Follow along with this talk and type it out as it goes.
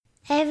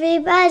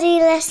Everybody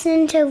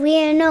listen to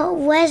We're Not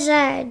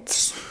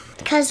Wizards,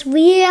 because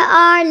we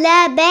are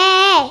the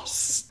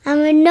best, and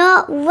we're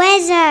not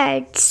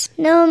wizards,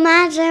 no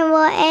matter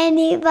what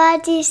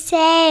anybody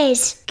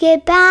says.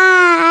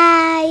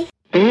 Goodbye.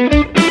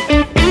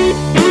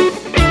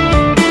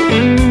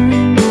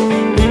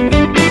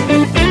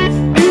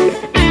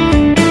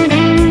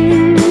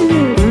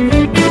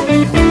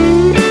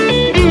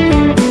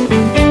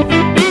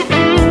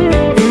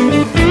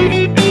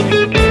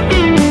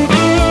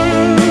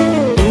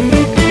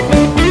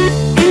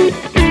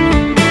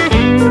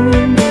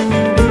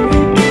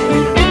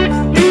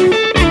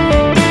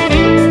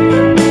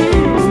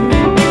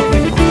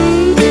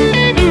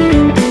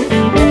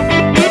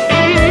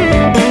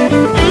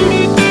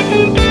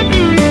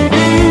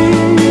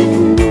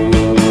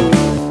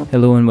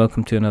 Hello and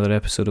welcome to another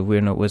episode of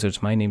We're Not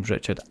Wizards. My name's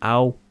Richard.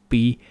 I'll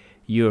be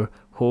your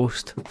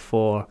host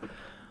for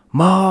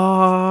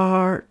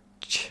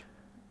March.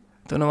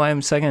 Don't know why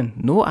I'm singing.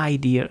 No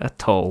idea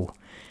at all,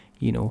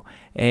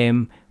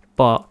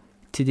 But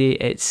today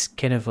it's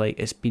kind of like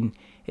it's been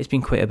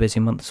quite a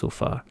busy month so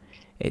far.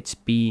 It's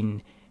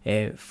been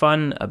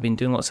fun. I've been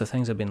doing lots of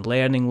things. I've been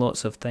learning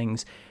lots of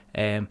things.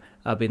 I've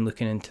been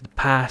looking into the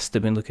past.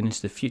 I've been looking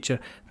into the future.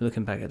 I've been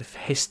looking back at the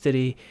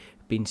history.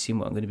 Been seeing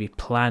what I'm going to be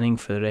planning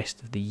for the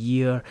rest of the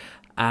year,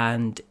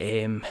 and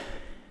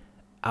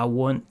I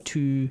want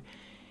to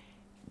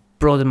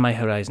broaden my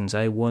horizons.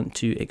 I want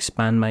to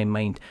expand my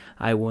mind.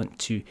 I want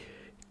to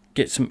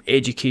get some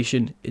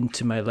education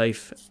into my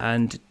life,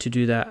 and to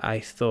do that I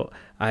thought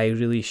I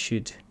really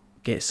should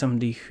get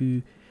somebody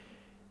who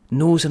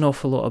knows an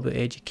awful lot about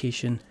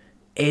education,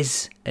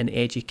 is an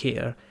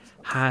educator,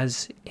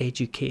 has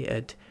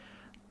educated,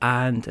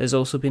 and has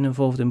also been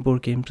involved in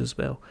board games as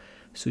well.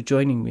 So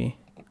joining me,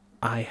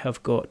 I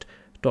have got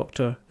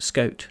Dr.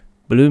 Scout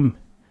Bloom.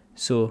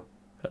 So,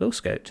 hello,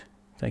 Scout.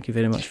 Thank you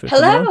very much for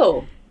coming on.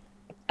 Hello.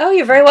 Oh,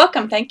 you're very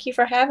welcome. Thank you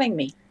for having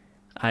me.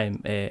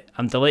 I'm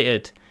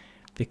delighted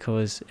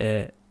because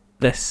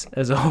this,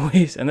 as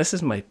always, and this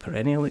is my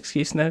perennial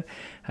excuse now,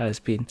 has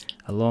been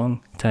a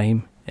long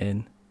time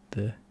in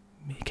the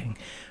making.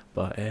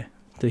 But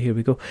so here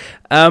we go.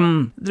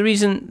 The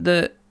reason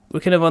that we're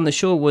kind of on the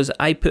show was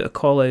I put a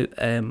call out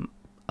a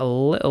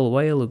little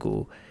while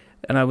ago,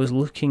 and I was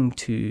looking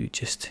to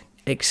just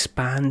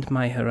expand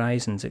my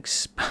horizons,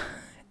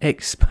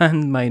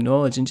 expand my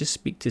knowledge, and just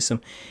speak to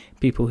some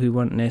people who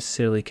weren't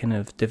necessarily kind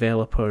of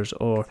developers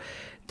or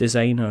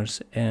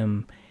designers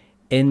in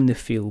the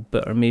field,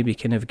 but are maybe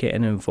kind of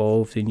getting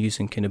involved in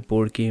using kind of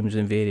board games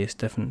and various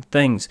different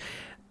things.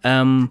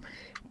 But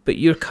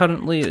you're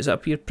currently,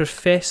 you're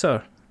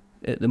professor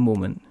at the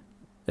moment.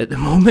 At the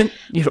moment,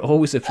 you're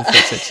always a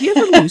professor. Do you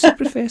ever lose a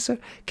professor?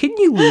 Can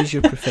you lose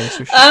your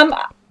professorship?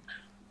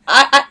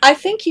 I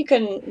think you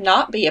can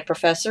not be a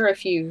professor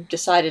if you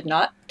decided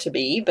not to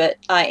be, but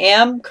I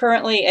am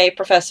currently a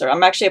professor.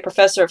 I'm actually a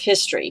professor of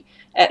history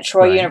at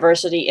Troy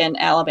University in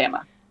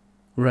Alabama.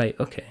 Right,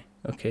 okay.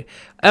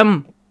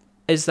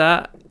 Is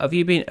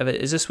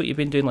this what you've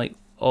been doing like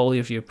all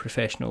of your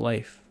professional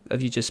life?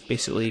 Have you just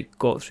basically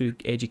got through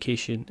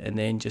education and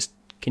then just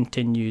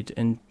continued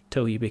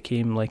until you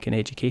became like an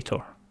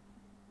educator?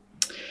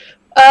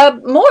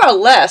 More or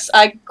less.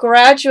 I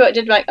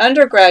did my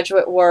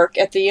undergraduate work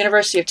at the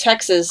University of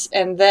Texas,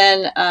 and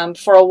then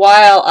for a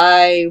while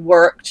I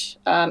worked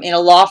in a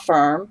law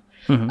firm.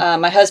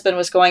 Mm-hmm. My husband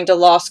was going to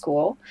law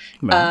school,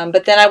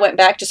 but then I went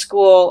back to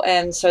school,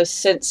 and so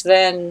since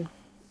then,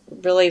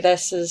 really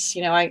this is,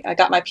 I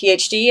got my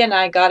PhD, and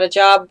I got a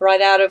job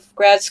right out of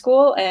grad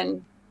school,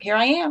 and here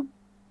I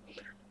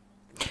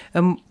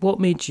am. What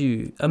made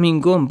you,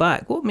 going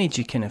back, what made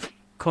you kind of,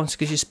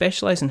 because you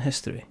specialise in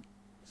history?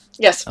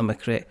 Yes. Am I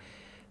correct?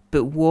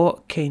 But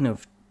what kind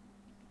of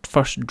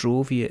first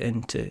drove you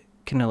into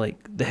kind of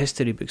like the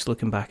history books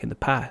looking back in the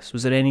past?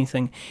 Was there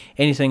anything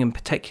in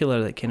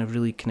particular that kind of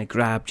really kind of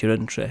grabbed your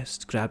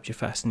interest, grabbed your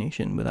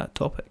fascination with that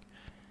topic?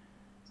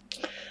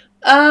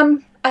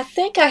 I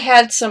think I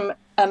had some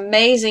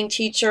amazing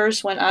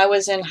teachers when I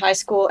was in high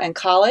school and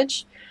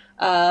college.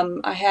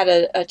 I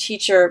had a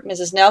teacher,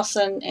 Mrs.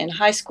 Nelson, in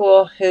high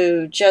school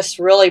who just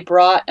really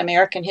brought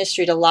American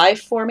history to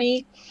life for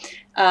me.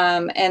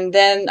 And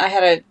then I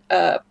had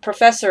a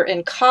professor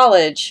in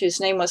college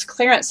whose name was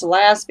Clarence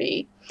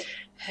Lasby,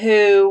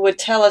 who would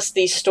tell us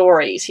these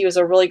stories. He was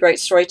a really great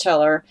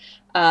storyteller,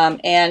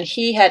 and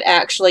he had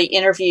actually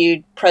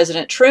interviewed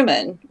President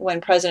Truman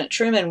when President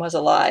Truman was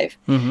alive.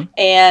 Mm-hmm.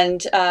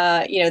 And,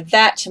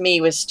 that to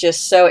me was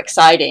just so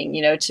exciting,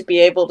 to be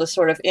able to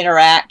sort of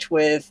interact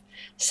with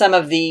some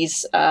of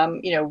these,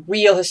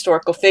 real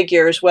historical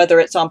figures, whether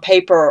it's on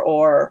paper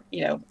or,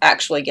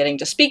 actually getting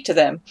to speak to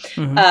them.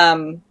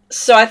 Mm-hmm.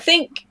 So I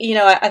think,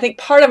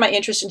 part of my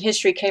interest in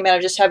history came out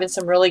of just having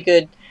some really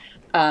good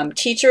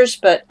teachers,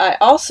 but I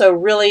also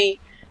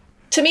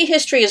to me,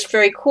 history is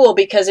very cool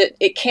because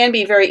it can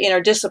be very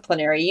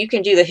interdisciplinary. You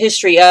can do the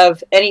history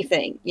of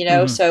anything,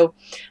 mm-hmm. So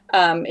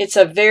it's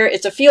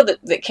a field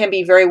that can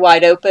be very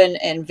wide open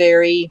and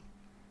very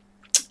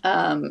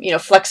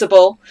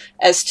flexible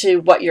as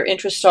to what your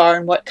interests are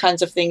and what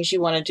kinds of things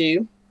you want to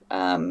do.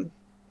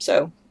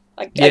 So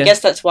I guess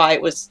that's why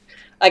it was.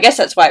 I guess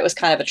that's why it was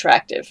kind of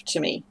attractive to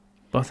me.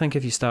 Well, I think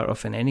if you start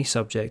off in any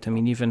subject, I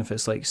mean, even if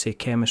it's like, say,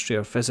 chemistry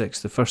or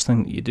physics, the first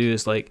thing that you do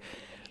is like,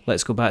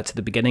 let's go back to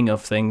the beginning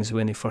of things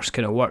when they first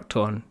kind of worked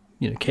on,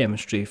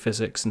 chemistry,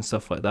 physics and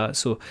stuff like that.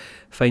 So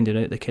finding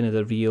out the kind of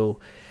the real,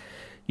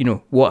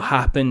 what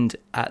happened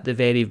at the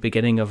very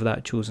beginning of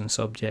that chosen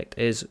subject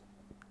is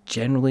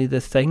generally the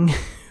thing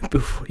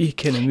before you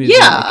kind of move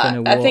on to kind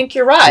of I think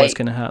you're right. What's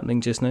kind of happening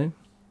just now.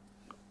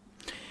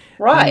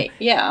 Right,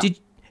 yeah.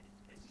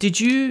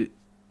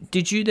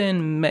 Did you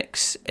then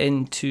mix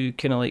into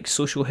kind of like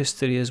social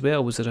history as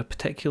well? Was there a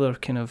particular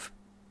kind of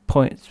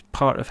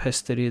part of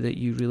history that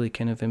you really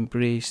kind of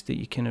embraced, that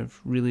you kind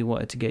of really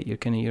wanted to get your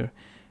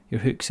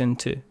hooks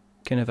into,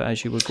 kind of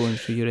as you were going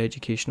through your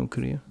educational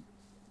career?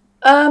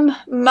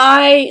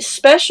 My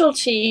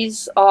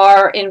specialties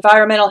are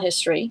environmental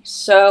history.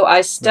 So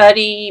I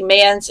study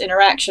man's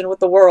interaction with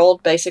the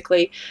world,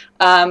 basically.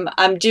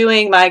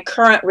 My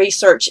current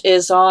research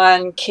is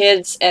on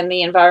kids and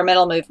the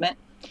environmental movement.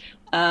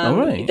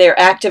 Their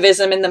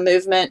activism in the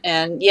movement,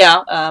 and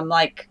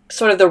like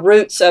sort of the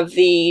roots of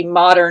the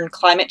modern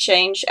climate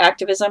change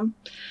activism.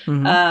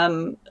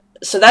 Mm-hmm.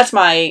 So that's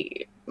my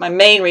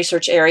main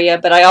research area,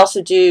 but I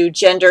also do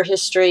gender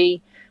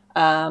history,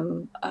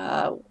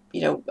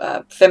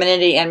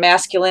 femininity and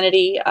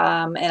masculinity,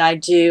 and I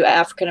do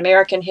African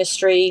American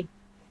history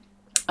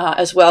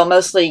as well,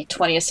 mostly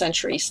 20th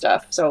century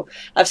stuff. So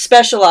I've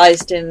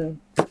specialized in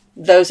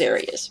those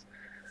areas.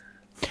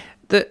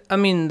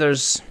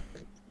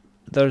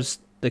 There's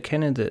the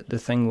kind of the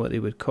thing what they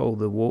would call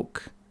the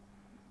woke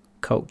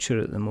culture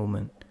at the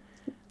moment,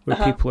 where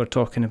people are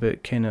talking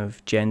about kind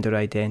of gender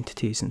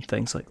identities and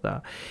things like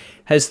that.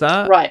 Has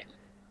that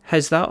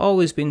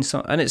always been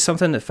and it's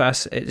something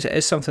that it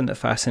is something that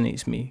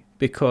fascinates me,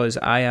 because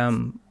I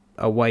am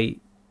a white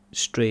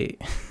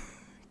straight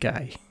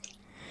guy.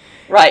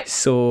 Right.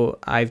 So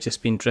I've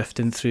just been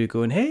drifting through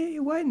going, hey,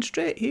 white and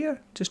straight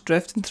here, just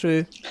drifting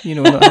through,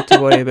 not have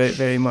to worry about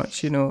very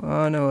much,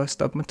 oh no, I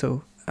stubbed my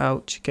toe.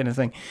 Ouch, kind of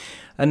thing.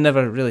 I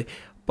never really,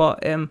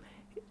 but in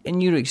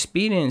your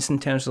experience in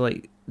terms of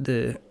like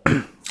the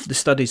the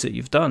studies that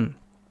you've done,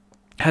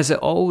 has it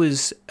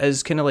always,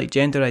 as kind of like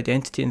gender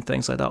identity and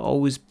things like that,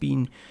 always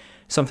been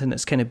something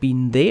that's kind of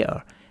been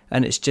there,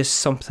 and it's just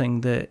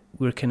something that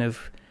we're kind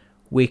of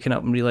waking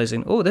up and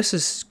realizing, oh, this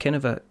is kind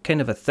of a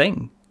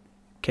thing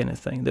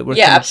that we're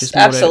kind of just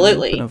more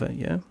absolutely out in the open of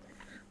it,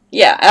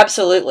 yeah,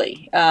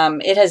 absolutely.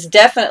 It has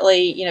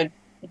definitely,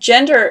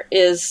 gender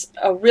is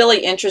a really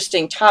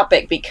interesting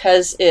topic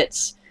because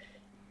it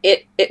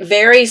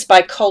varies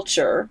by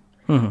culture,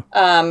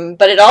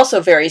 but it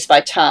also varies by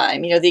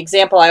time. The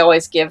example I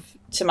always give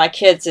to my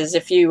kids is,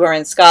 if you were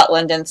in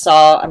Scotland and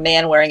saw a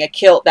man wearing a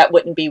kilt, that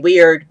wouldn't be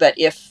weird. But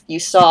if you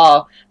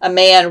saw a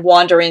man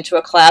wander into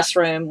a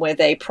classroom with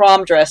a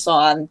prom dress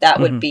on, that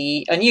would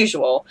be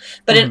unusual.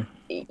 But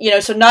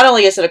so not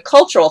only is it a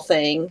cultural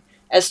thing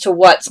as to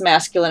what's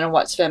masculine and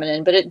what's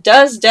feminine, but it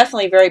does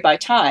definitely vary by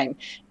time.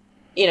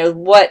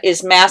 What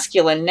is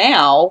masculine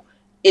now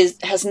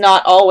has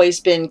not always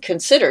been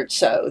considered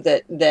so.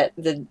 That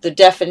the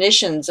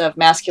definitions of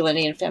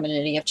masculinity and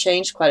femininity have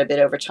changed quite a bit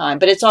over time,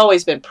 but it's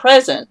always been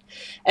present,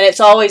 and it's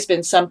always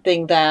been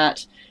something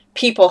that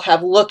people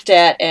have looked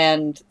at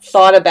and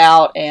thought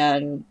about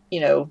and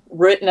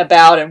written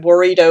about and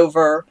worried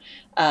over.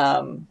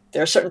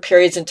 There are certain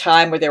periods in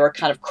time where there were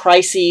kind of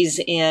crises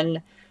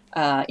in,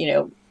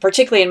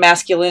 particularly in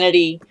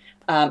masculinity.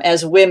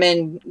 As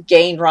women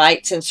gain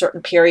rights in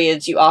certain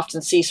periods, you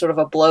often see sort of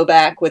a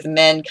blowback with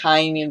men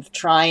kind of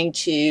trying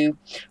to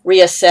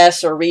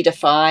reassess or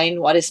redefine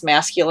what is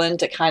masculine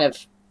to kind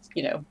of,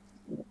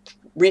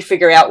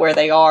 refigure out where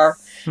they are.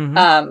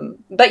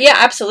 But yeah,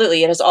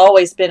 absolutely. It has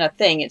always been a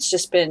thing. It's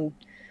just been,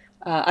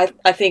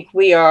 I think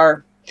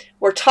we're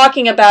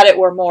talking about it.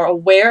 We're more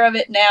aware of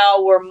it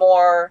now. We're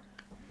more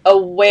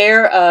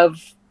aware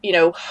of,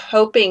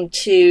 hoping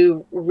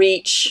to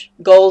reach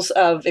goals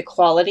of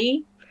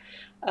equality.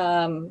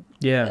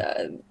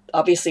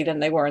 Obviously than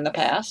they were in the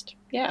past.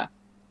 Yeah.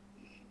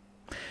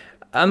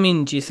 I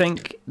mean, do you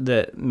think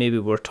that maybe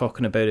we're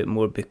talking about it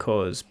more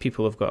because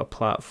people have got a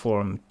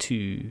platform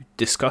to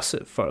discuss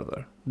it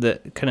further?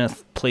 That kind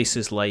of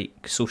places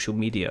like social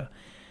media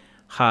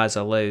has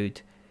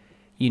allowed,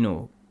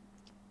 well,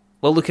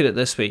 look at it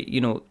this way,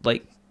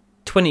 like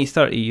 20,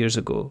 30 years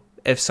ago,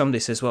 if somebody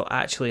says, well,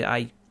 actually,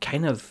 I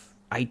know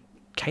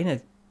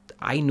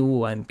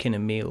I'm kind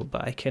of male,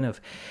 but I kind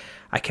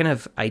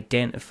of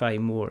identify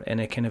more in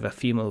a kind of a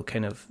female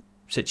kind of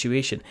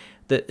situation,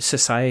 that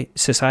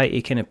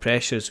society kind of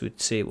pressures would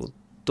say, well,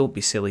 don't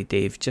be silly,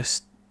 Dave,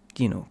 just,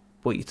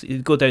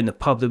 you'd go down the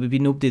pub, there would be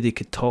nobody they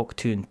could talk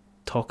to and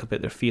talk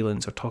about their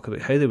feelings or talk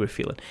about how they were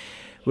feeling.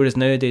 Whereas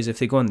nowadays, if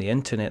they go on the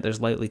internet,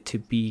 there's likely to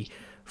be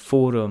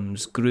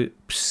forums,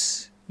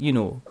 groups,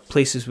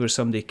 places where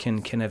somebody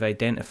can kind of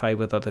identify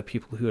with other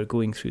people who are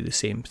going through the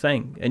same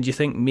thing. And do you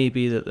think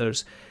maybe that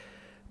there's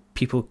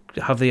people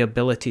have the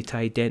ability to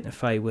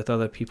identify with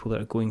other people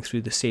that are going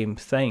through the same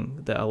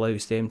thing, that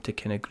allows them to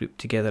kind of group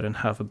together and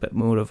have a bit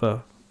more of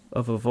a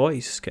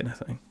voice kind of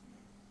thing.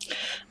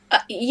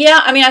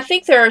 Yeah, I mean, I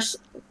think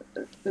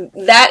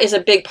that is a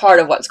big part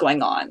of what's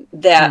going on,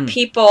 that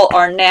people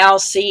are now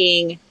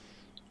seeing,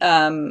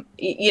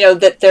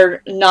 that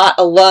they're not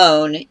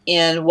alone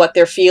in what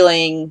they're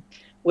feeling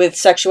with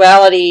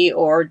sexuality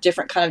or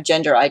different kind of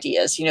gender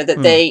ideas,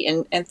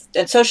 that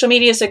and social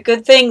media is a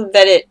good thing,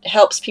 that it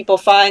helps people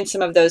find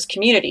some of those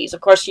communities.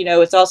 Of course,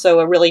 it's also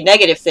a really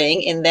negative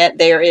thing in that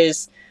there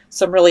is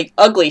some really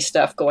ugly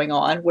stuff going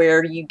on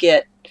where you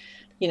get,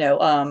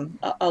 a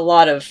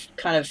lot of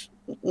kind of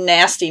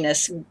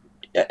nastiness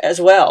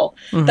as well.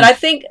 Mm-hmm. But I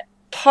think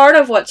part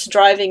of what's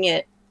driving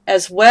it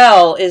as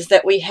well is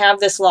that we have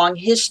this long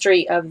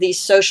history of these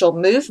social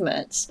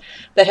movements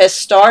that has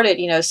started,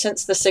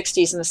 since the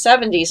 60s and the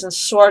 70s, and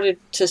started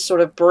to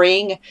sort of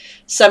bring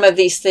some of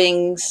these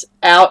things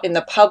out in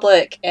the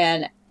public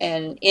and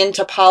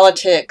into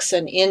politics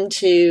and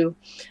into,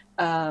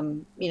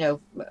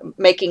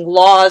 making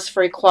laws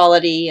for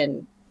equality,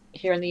 and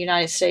here in the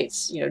United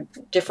States,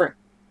 different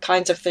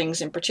kinds of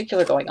things in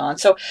particular going on.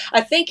 So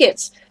I think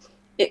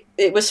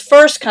it was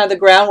first kind of the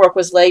groundwork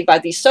was laid by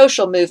these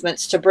social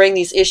movements to bring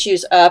these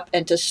issues up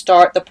and to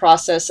start the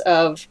process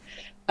of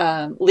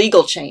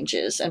legal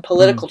changes and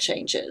political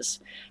changes.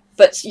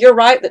 But you're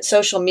right that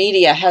social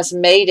media has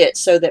made it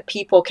so that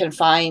people can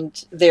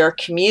find their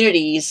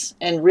communities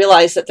and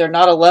realize that they're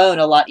not alone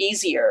a lot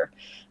easier.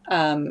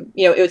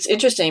 It's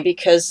interesting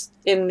because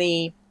in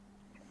the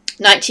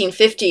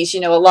 1950s,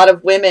 a lot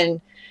of women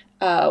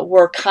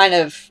were kind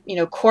of,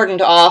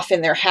 cordoned off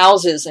in their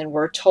houses and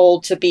were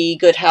told to be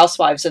good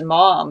housewives and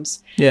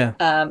moms. Yeah.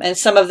 And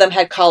some of them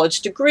had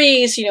college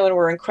degrees, and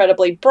were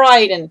incredibly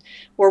bright and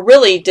were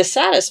really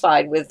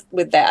dissatisfied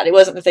with that. It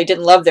wasn't that they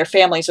didn't love their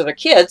families or their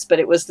kids, but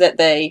it was that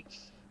they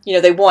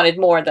wanted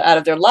more out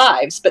of their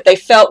lives. But they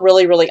felt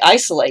really, really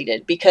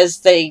isolated because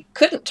they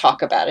couldn't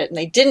talk about it and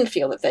they didn't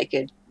feel that they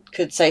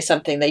could say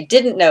something. They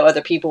didn't know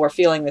other people were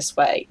feeling this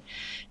way.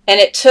 And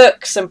it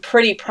took some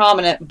pretty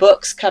prominent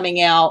books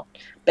coming out,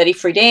 Betty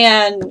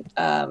Friedan,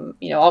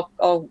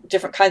 all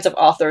different kinds of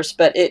authors.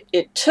 But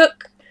it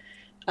took,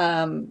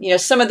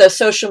 some of those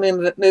social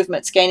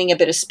movements gaining a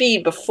bit of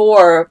speed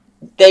before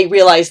they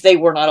realized they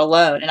were not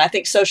alone. And I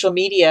think social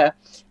media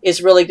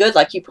is really good,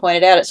 like you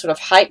pointed out, it's sort of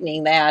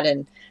heightening that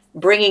and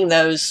bringing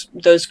those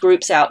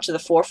groups out to the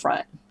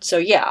forefront. So,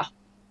 yeah.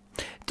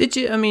 Did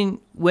you,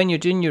 when you're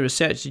doing your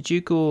research,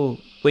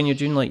 when you're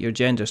doing like your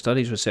gender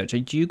studies research,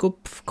 did you go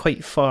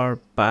quite far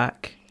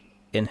back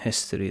in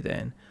history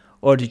then?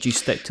 Or did you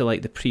stick to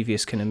like the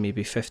previous kind of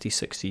maybe 50,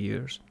 60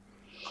 years?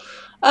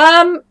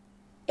 My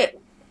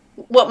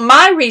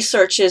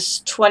research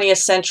is 20th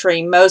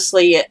century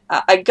mostly.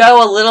 I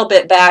go a little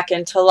bit back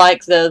into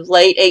like the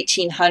late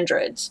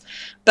 1800s.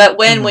 But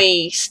when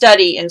we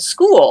study in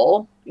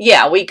school,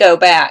 we go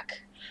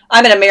back.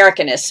 I'm an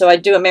Americanist, so I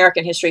do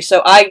American history.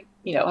 So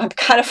I'm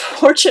kind of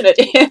fortunate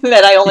in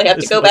that I only have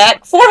to go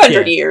back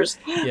 400 years.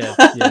 Yeah.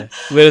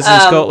 Whereas in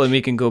Scotland,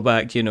 we can go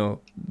back, we've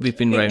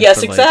been around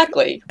for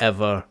exactly.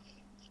 Ever,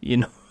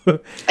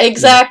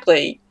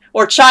 Exactly.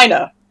 Or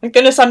China. Thank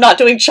goodness I'm not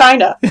doing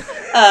China.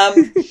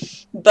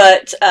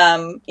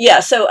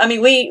 So,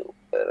 we,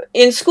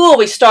 in school,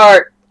 we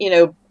start,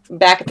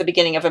 back at the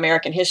beginning of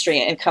American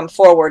history and come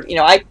forward.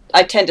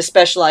 I tend to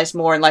specialize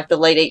more in like the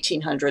late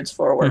 1800s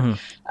forward.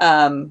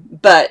 Mm-hmm.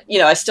 But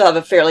I still have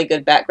a fairly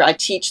good background. I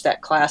teach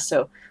that class,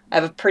 so I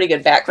have a pretty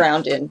good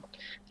background in,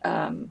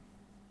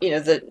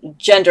 the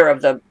gender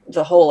of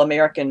the whole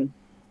American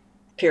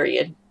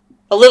period.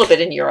 A little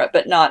bit in Europe,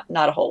 but not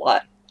a whole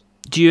lot.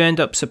 Do you end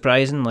up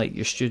surprising like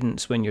your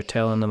students when you're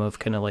telling them of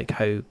kind of like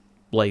how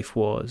life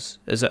was?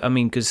 Is it?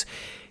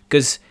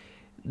 Because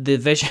the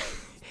vision.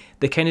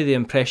 The kind of the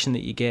impression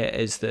that you get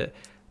is that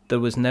there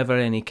was never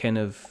any kind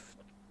of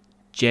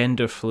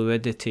gender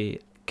fluidity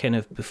kind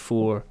of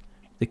before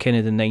the kind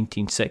of the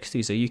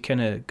 1960s. Are you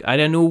kind of? I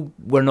don't know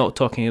we're not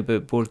talking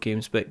about board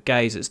games, but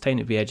guys, it's time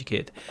to be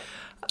educated.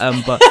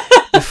 But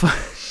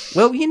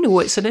well,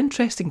 it's an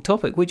interesting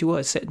topic. Would you want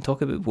to sit and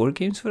talk about board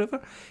games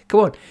forever? Come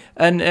on,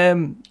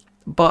 and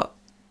but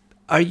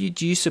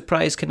do you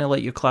surprise kind of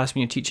like your class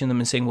when you're teaching them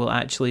and saying, well,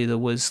 actually there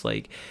was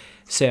like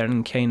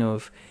certain kind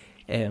of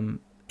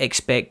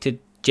expected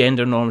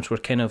gender norms were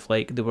kind of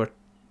like there were,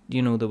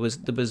 there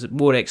was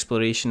more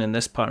exploration in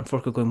this part, and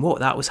folk are going, what,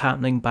 that was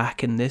happening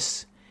back in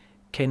this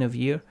kind of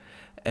year?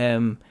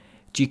 Do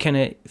you kind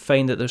of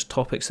find that there's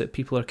topics that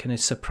people are kind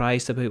of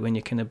surprised about when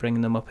you're kind of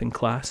bringing them up in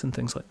class and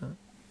things like that?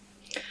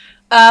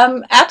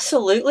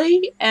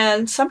 Absolutely.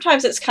 And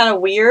sometimes it's kind of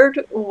weird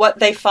what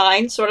they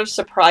find sort of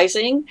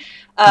surprising.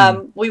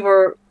 We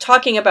were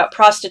talking about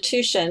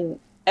prostitution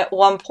at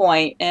one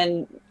point,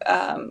 and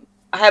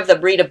have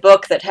them read a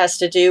book that has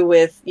to do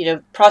with,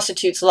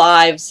 prostitutes'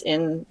 lives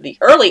in the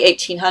early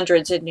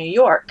 1800s in New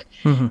York.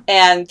 Mm-hmm.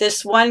 And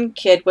this one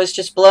kid was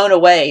just blown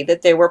away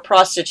that there were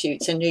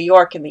prostitutes in New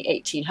York in the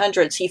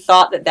 1800s. He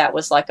thought that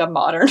was like a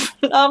modern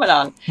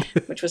phenomenon,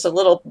 which was a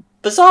little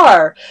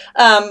bizarre.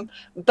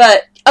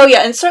 But,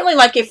 and certainly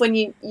like when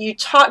you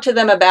talk to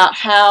them about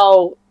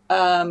how,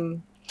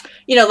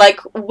 like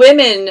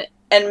women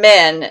and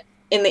men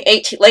in the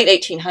late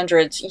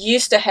 1800s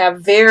used to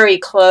have very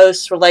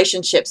close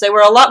relationships. They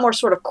were a lot more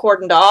sort of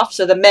cordoned off.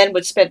 So the men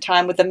would spend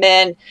time with the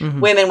men,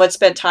 Mm-hmm. women would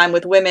spend time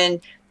with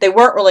women. They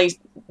weren't really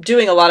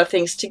doing a lot of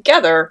things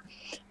together,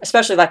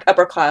 especially like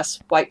upper class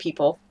white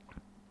people.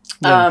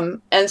 Yeah.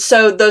 And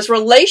so those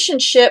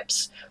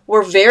relationships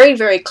were very,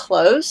 very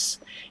close.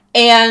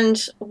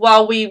 And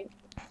while we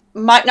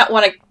might not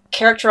want to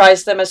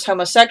characterize them as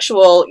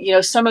homosexual,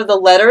 some of the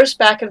letters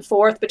back and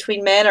forth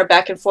between men or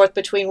back and forth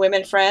between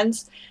women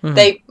friends, Mm-hmm.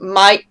 they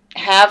might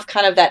have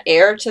kind of that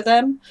air to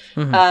them.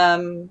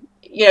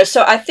 Mm-hmm.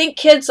 So I think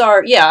kids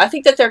are, I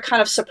think that they're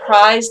kind of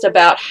surprised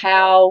about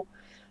how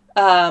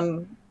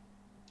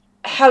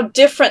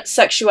different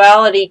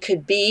sexuality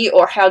could be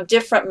or how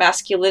different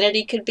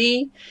masculinity could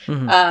be.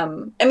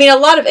 Mm-hmm. A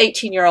lot of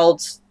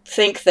 18-year-olds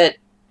think that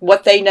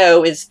what they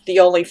know is the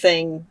only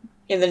thing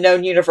in the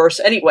known universe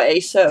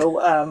anyway.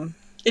 So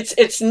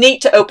it's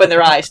neat to open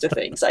their eyes to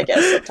things, I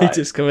guess. They Sometimes.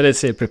 just come in and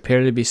say,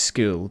 prepare to be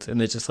schooled. And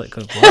they're just like,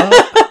 going,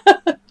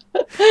 what?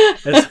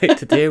 It's like,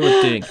 today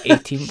we're doing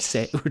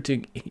we're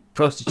doing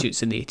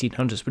prostitutes in the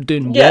 1800s. We're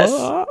doing Yes.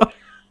 what?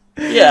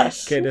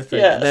 Yes. Kind of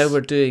thing. Yes. Now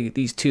we're doing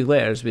these two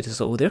letters, which is,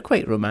 they're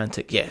quite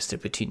romantic. Yes, they're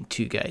between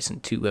two guys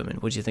and two women.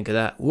 What do you think of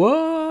that?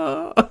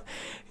 What?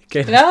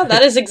 No,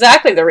 that is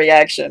exactly the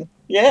reaction.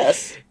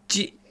 Yes.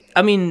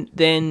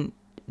 Then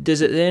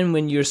does it then,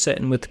 when you're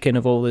sitting with kind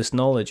of all this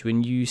knowledge,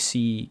 when you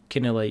see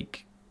kind of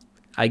like,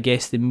 I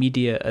guess, the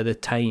media at the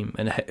time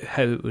and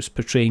how it was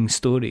portraying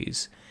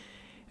stories,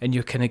 and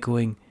you're kind of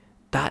going,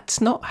 that's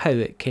not how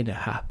it kind of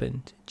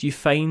happened. Do you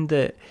find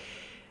that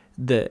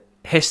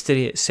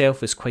history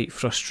itself is quite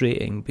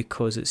frustrating,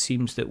 because it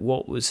seems that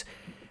what was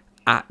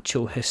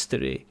actual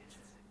history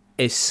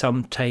is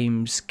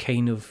sometimes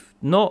kind of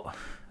not,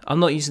 I'm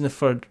not using the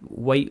word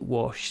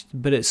whitewashed,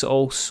 but it's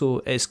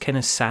kind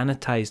of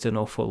sanitized an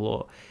awful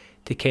lot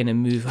to kind of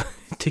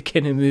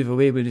move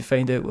away when you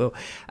find out, well,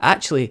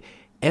 actually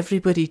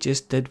everybody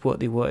just did what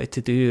they wanted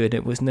to do, and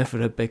it was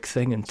never a big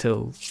thing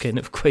until kind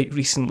of quite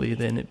recently.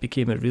 Then it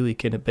became a really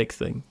kind of big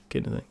thing,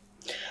 kind of thing.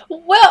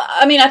 Well,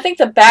 I think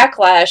the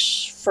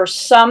backlash for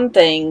some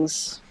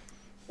things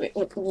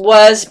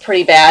was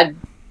pretty bad.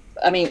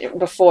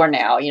 Before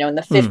now, in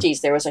the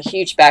 50s, there was a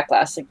huge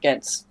backlash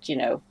against,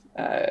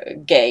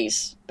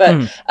 gays.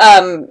 But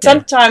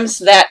sometimes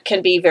that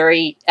can be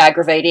very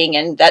aggravating,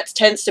 and that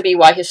tends to be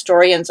why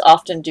historians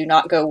often do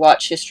not go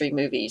watch history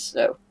movies.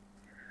 So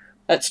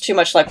that's too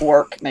much like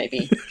work,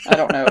 maybe. I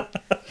don't know.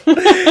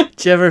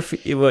 Do you ever,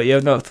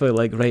 you're not thought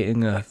like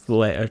writing a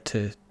letter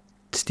to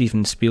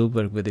Steven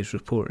Spielberg with his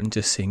report and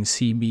just saying,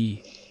 see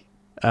me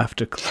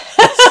after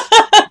class?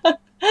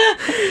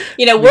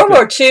 World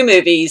War II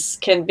movies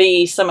can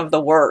be some of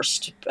the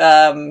worst.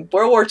 World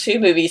War II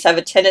movies have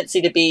a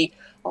tendency to be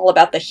all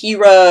about the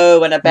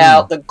hero and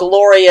about the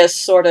glorious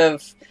sort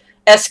of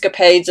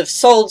escapades of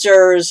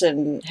soldiers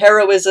and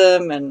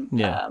heroism. And,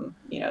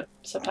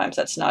 sometimes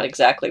that's not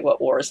exactly what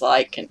war is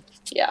like. And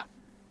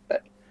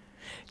but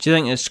do you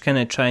think it's kind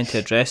of trying to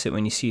address it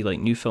when you see like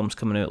new films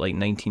coming out like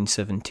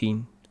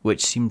 1917,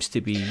 which seems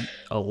to be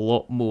a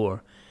lot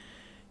more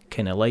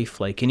kind of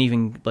lifelike? And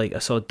even like I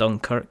saw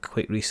Dunkirk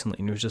quite recently,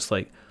 and it was just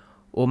like,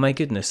 oh my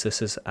goodness,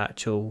 this is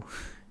actual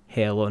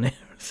hell on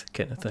earth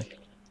kind of thing.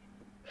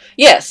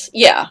 Yes,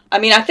 yeah.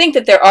 I think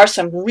that there are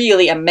some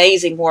really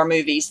amazing war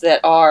movies that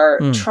are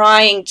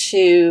trying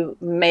to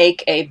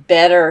make a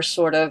better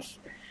sort of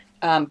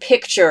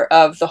picture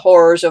of the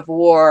horrors of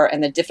war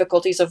and the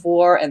difficulties of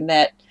war, and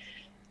that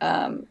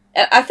and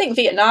I think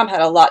Vietnam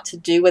had a lot to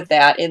do with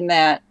that, in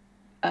that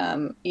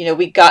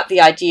we got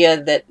the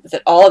idea that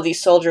all of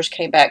these soldiers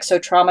came back so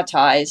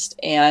traumatized,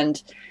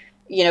 and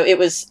it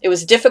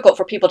was difficult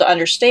for people to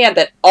understand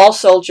that all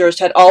soldiers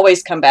had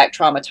always come back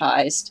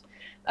traumatized.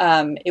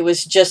 It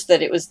was just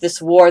that it was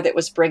this war that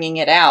was bringing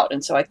it out,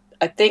 and so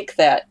I think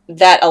that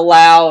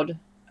allowed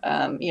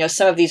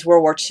some of these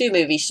World War II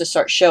movies to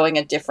start showing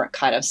a different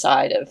kind of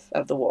side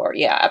of the war.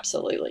 Yeah,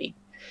 absolutely.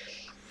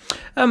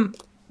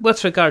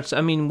 With regards,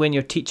 when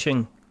you're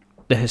teaching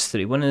the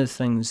history, one of the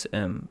things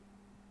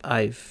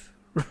I've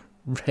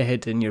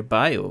read in your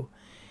bio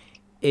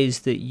is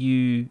that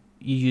you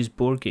use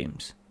board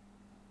games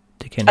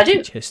to kind of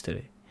teach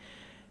history.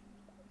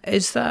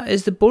 Is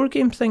the board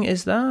game thing,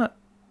 is that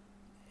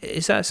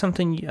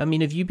something,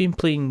 have you been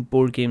playing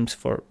board games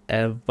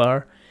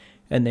forever,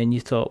 and then you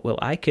thought, well,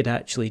 I could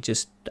actually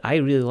I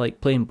really like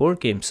playing board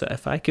games, so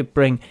if I could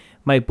bring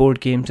my board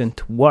games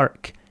into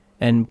work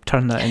and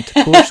turn that into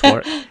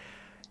coursework,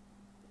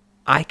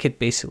 I could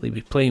basically be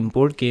playing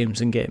board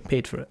games and getting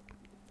paid for it?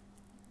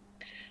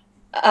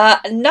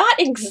 Not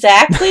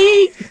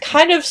exactly,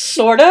 kind of,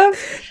 sort of.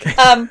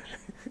 Um,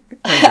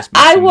 I'm just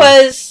I messing with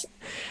was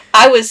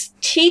I was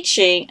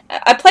teaching.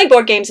 I played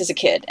board games as a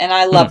kid, and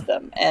I you. loved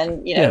them.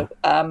 And Yeah.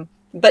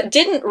 but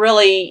didn't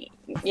really,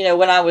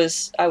 when I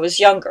was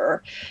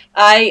younger.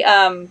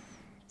 I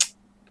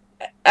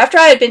After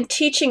I had been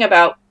teaching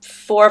about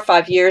 4 or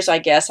 5 years, I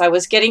guess, I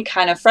was getting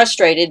kind of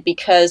frustrated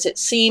because it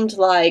seemed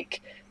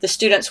like the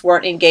students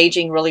weren't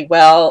engaging really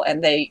well,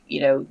 and they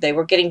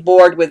were getting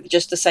bored with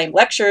just the same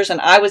lectures,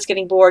 and I was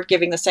getting bored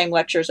giving the same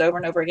lectures over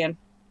and over again.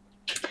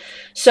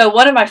 So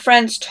one of my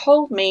friends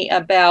told me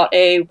about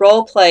a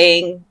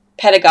role-playing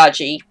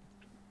pedagogy,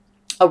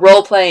 a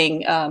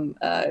role-playing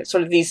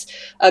sort of these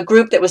a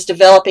group that was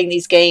developing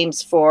these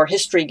games for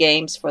history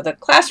games for the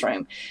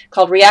classroom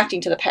called Reacting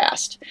to the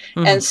Past.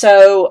 And Mhm.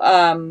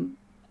 so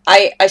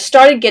I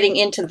started getting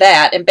into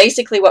that. And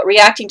basically what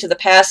Reacting to the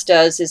Past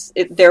does is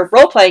they're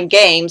role-playing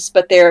games,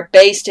 but they're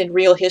based in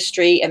real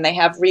history, and they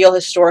have real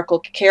historical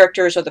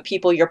characters or the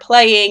people you're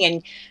playing,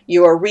 and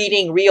you are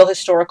reading real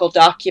historical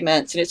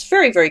documents, and it's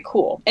very, very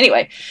cool.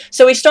 Anyway,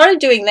 so we started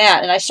doing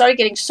that, and I started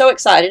getting so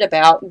excited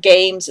about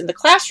games in the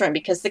classroom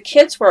because the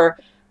kids were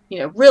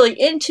really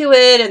into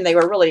it, and they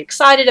were really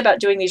excited about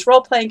doing these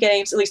role-playing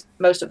games. At least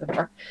most of them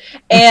were.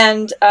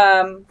 And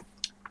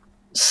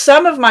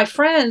some of my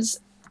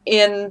friends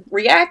in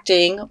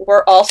Reacting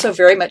were also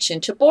very much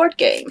into board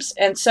games.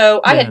 And so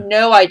I Yeah. had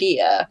no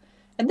idea,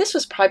 and this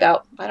was probably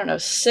about, I don't know,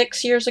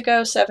 6 years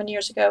ago, 7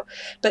 years ago,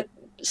 but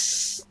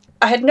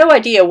I had no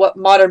idea what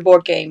modern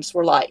board games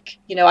were like.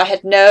 I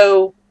had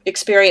no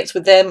experience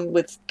with them,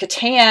 with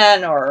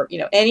Catan or,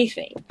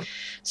 anything.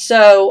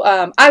 So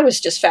I was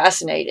just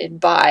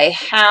fascinated by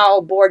how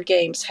board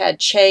games had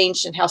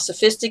changed and how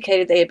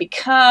sophisticated they had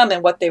become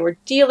and what they were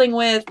dealing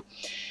with.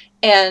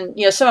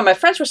 And, some of my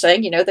friends were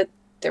saying, that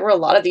there were a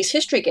lot of these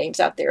history games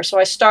out there. So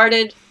I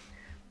started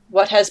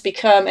what has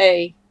become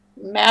a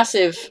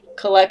massive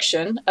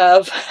collection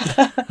of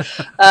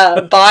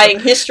buying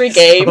history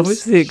What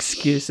was games. the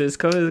excuses?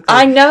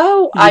 I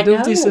know, I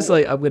know. This is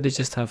like, I'm going to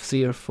just have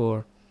 3 or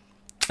 4,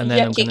 and then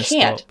Yeah, I'm you going to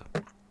can't.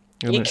 stop.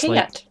 You It's like,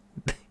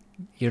 can't.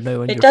 you're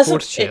now on It your doesn't.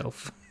 fourth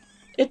shelf.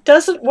 It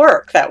doesn't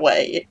work that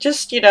way. It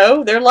just,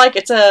 they're like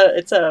it's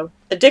a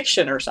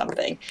addiction or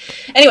something.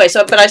 Anyway,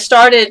 but I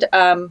started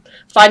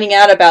finding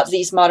out about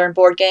these modern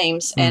board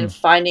games and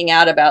finding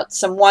out about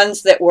some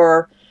ones that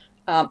were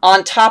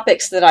on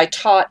topics that I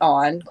taught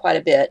on quite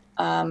a bit,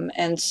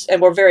 and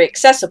were very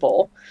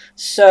accessible.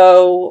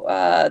 So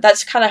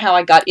that's kind of how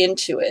I got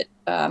into it,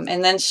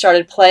 and then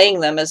started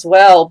playing them as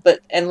well.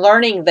 And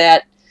learning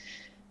that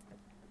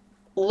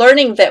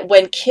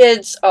when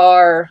kids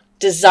are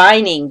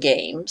designing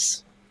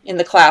games in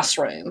the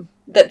classroom,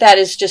 that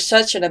is just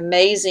such an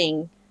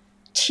amazing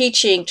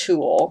teaching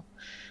tool,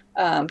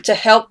 to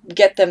help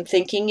get them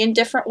thinking in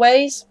different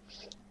ways,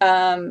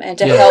 and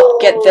to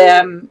help get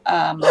them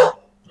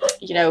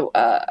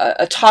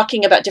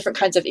talking about different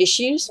kinds of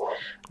issues.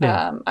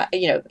 Yeah.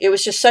 It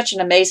was just such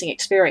an amazing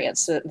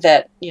experience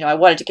that I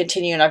wanted to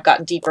continue, and I've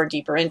gotten deeper and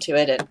deeper into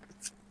it and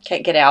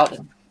can't get out,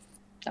 and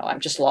no, I'm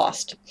just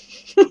lost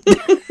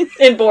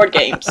in board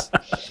games.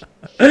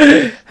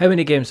 How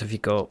many games have you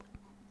got?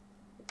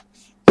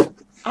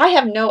 I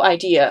have no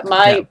idea.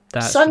 My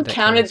that's son ridiculous.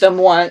 counted them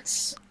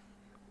once.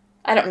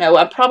 I don't know.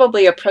 I'm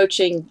probably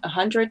approaching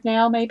 100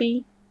 now,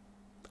 maybe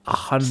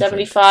 100.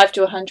 75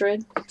 to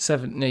 100.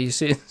 No, you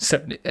see,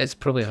 70. It's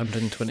probably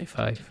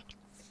 125.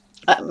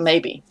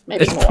 Maybe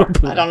It's more.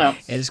 probably- I don't know.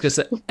 It's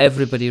because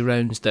everybody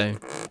rounds down,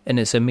 and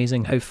it's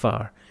amazing how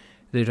far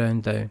they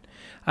round down.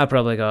 I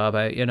probably got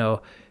about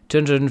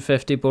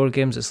 250 board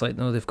games. It's like,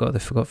 no, they've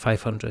got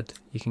 500.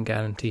 You can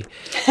guarantee.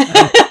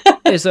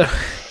 Is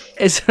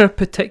there a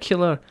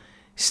particular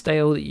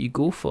style that you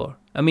go for?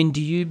 I mean,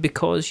 do you,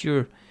 because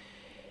you're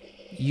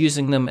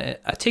using them,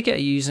 I take it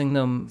you're using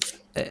them,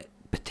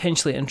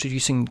 potentially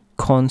introducing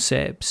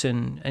concepts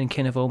and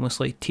kind of almost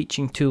like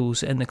teaching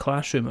tools in the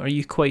classroom? Are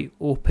you quite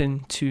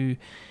open to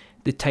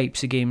the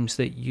types of games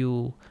that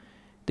you'll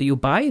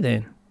buy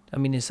then? I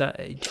mean, is that,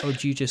 or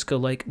do you just go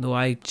like, no,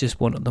 I just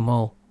wanted them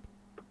all?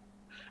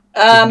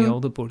 Give me all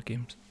the board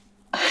games.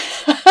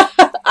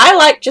 I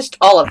like just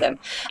all of them.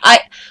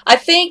 I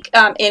think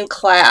in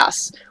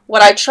class,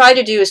 what I try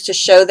to do is to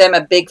show them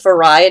a big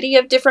variety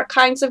of different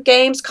kinds of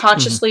games,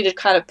 consciously to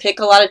kind of pick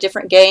a lot of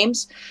different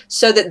games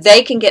so that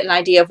they can get an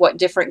idea of what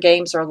different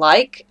games are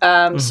like.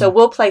 So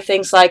we'll play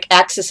things like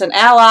Axis and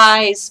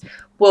Allies.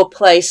 We'll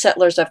play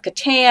Settlers of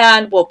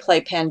Catan. We'll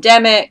play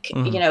Pandemic.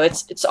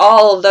 It's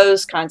all of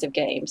those kinds of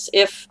games.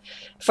 If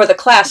for the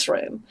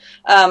classroom,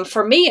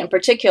 for me in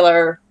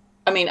particular,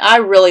 I mean, I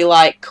really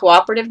like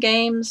cooperative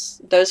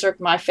games. Those are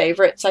my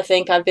favorites. I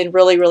think I've been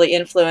really, really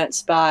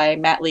influenced by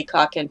Matt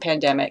Leacock and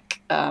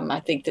Pandemic. I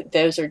think that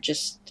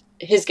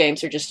his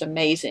games are just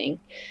amazing.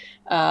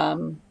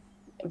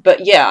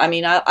 But yeah, I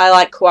mean, I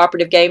like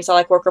cooperative games. I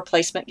like worker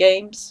placement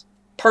games,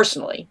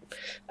 personally.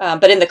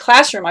 But in the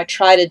classroom, I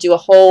try to do a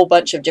whole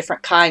bunch of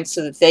different kinds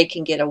so that they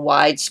can get a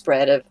wide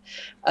spread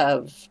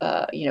of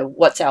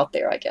what's out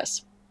there, I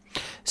guess.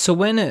 So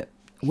when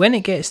when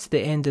it gets to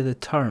the end of the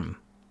term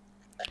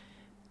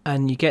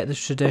and you get the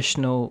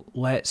traditional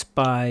let's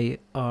buy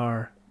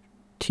our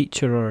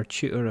teacher or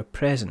tutor a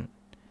present,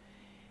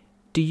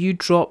 do you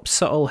drop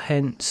subtle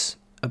hints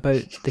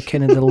about the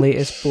kind of the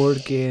latest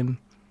board game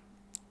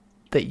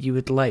that you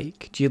would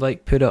like? Do you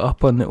like put it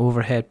up on the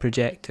overhead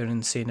projector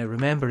and say, now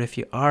remember, if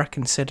you are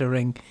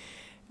considering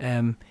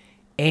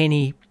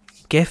any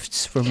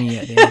gifts for me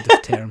at the end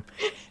of term,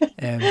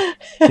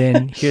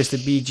 then here's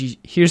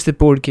the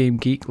Board Game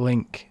Geek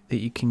link that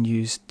you can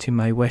use to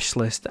my wish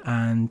list,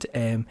 and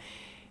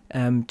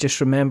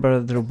just remember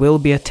there will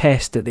be a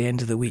test at the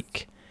end of the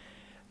week.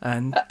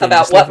 And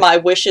about what my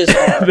wishes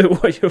are.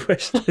 About what your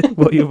wish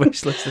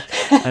list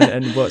is,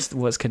 and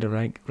what's kind of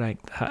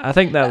ranked. I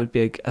think that would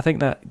be. I think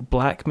that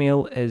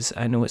blackmail is.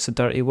 I know it's a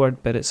dirty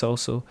word, but it's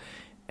also,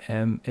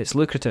 it's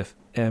lucrative.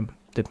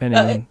 Depending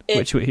on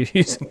which way you're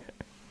using it.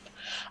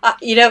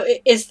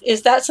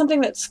 Is that something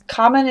that's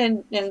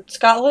common in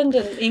Scotland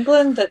and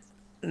England, that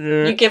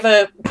you give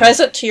a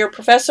present to your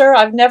professor?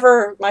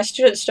 My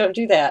students don't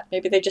do that.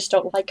 Maybe they just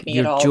don't like me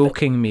at all. You're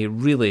joking me,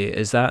 really?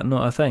 Is that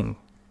not a thing?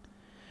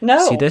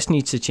 No. See, this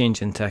needs to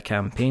change into a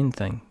campaign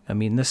thing. I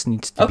mean, this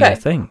needs to be a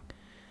thing.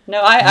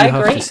 No, I agree.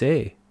 You have to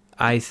say,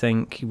 I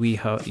think we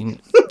have.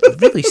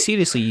 Really,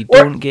 seriously, you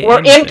don't get. We're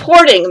anything.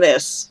 importing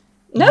this.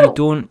 No, you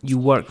don't. You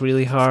work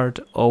really hard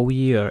all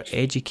year,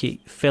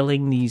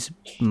 filling these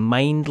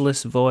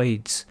mindless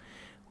voids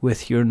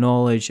with your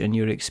knowledge and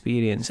your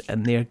experience,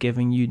 and they're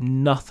giving you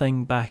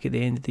nothing back at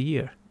the end of the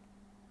year.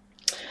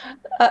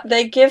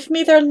 They give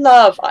me their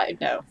love. I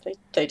know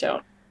they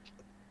don't.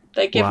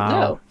 They give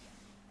no.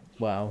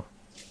 Wow.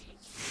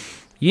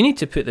 You need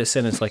to put this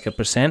in as like a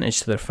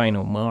percentage to their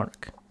final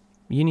mark.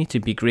 You need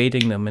to be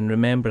grading them, and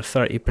remember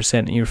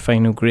 30% of your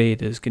final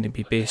grade is going to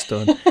be based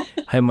on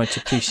how much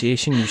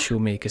appreciation you show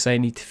me, because I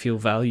need to feel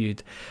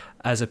valued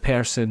as a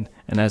person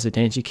and as an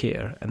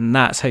educator, and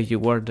that's how you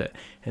word it.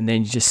 And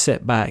then you just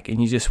sit back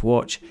and you just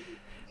watch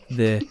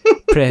the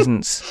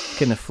presents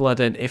kind of flood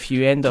in. If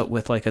you end up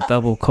with like a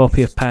double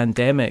copy of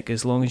Pandemic,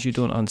 as long as you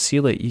don't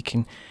unseal it, you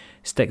can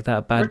stick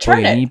that bad boy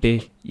on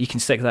eBay. You can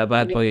stick that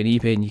bad boy on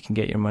eBay and you can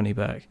get your money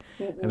back.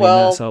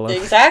 That's all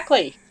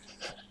exactly.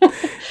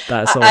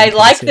 That's all I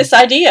like this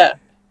idea.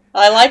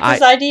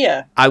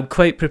 I'm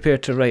quite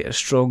prepared to write a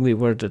strongly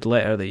worded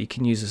letter that you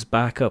can use as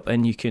backup,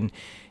 and you can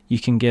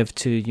give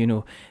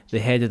to the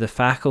head of the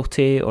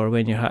faculty, or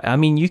when you're. I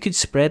mean, you could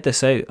spread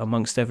this out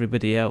amongst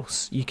everybody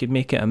else. You could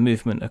make it a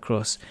movement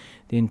across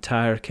the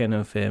entire kind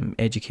of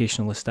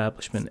educational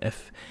establishment.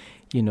 If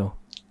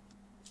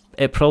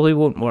it probably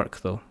won't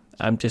work though.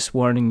 I'm just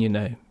warning you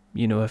now.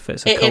 If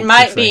it's it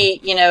might thing.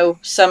 Be,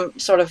 some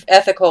sort of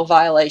ethical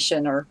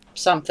violation or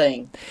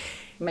something,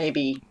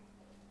 maybe.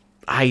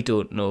 I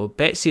don't know.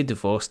 Betsy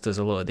DeVos does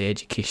a lot of the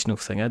educational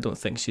thing. I don't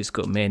think she's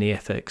got many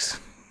ethics.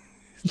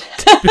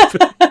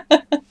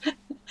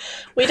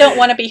 We don't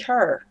want to be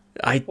her.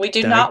 We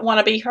do not want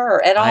to be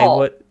her at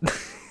all.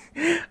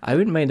 I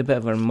wouldn't mind a bit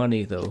of her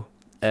money though.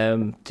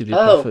 To be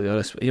perfectly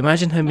honest,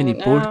 imagine how many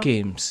board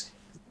games.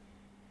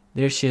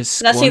 There she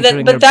is. Now,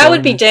 but that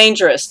would be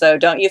dangerous, though,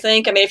 don't you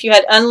think? I mean, if you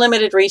had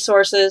unlimited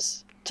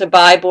resources to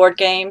buy board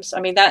games, I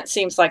mean, that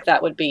seems like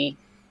that would be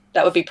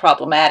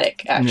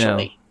problematic.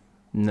 Actually,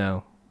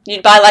 no.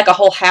 You'd buy like a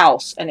whole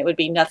house, and it would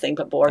be nothing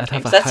but board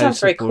games. That sounds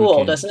very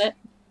cool, doesn't it?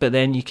 But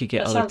then you could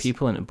get other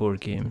people into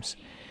board games,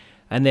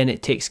 and then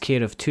it takes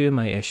care of two of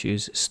my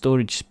issues: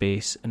 storage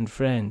space and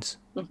friends.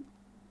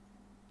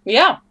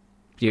 Yeah.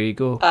 There you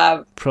go.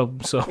 Problem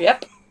solved.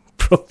 Yep.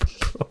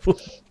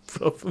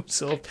 Problem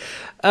solved.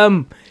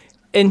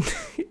 In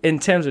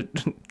terms of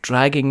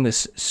dragging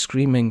this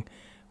screaming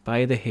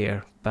by the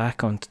hair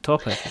back onto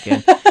topic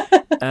again,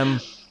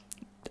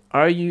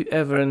 are you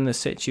ever in the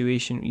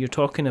situation, you're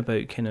talking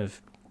about kind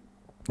of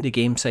the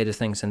game side of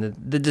things and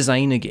the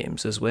design of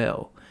games as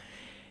well,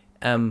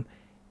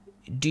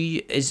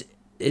 is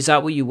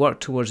that what you work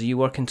towards? Are you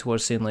working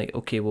towards saying like,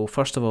 okay, well,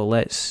 first of all,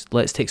 let's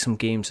take some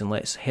games and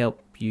let's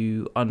help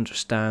you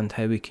understand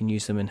how we can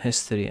use them in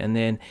history, and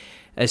then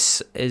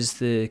is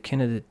the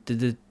kind of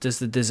does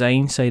the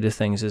design side of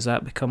things, does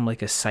that become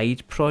like a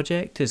side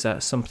project? Is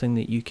that something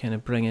that you kind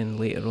of bring in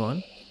later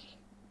on?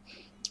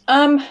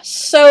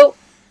 So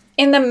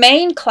in the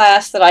main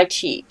class that I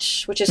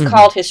teach, which is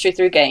called History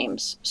Through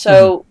Games,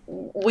 so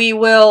we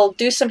will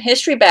do some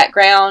history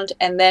background,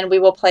 and then we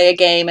will play a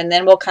game, and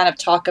then we'll kind of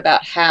talk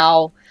about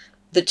how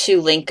the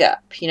two link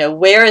up.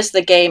 Where is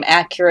the game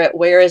accurate?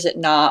 Where is it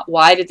not?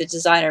 Why did the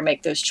designer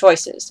make those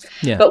choices?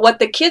 Yeah. But what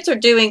the kids are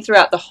doing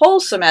throughout the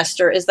whole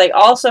semester is they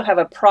also have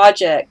a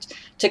project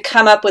to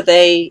come up with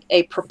a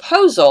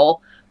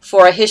proposal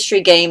for a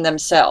history game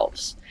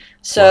themselves.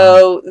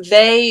 So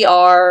they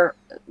are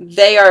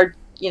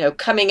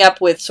coming up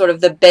with sort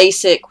of the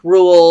basic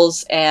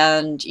rules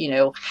and,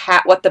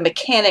 what the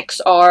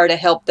mechanics are to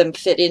help them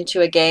fit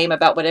into a game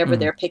about whatever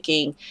they're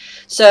picking.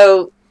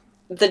 So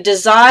the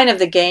design of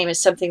the game is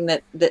something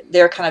that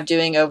they're kind of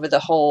doing over the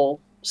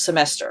whole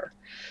semester.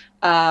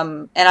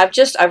 And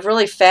I've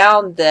really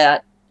found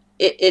that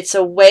it's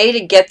a way to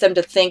get them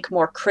to think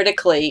more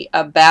critically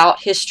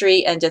about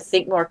history and to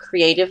think more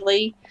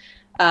creatively.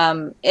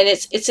 And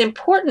it's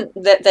important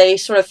that they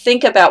sort of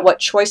think about what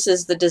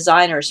choices the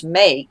designers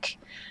make,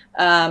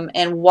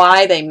 and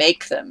why they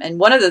make them. And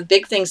one of the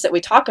big things that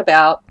we talk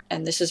about,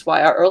 and this is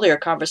why our earlier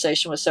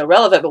conversation was so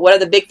relevant, but one of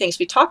the big things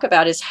we talk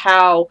about is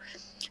how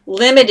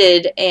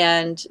limited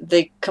and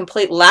the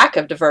complete lack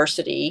of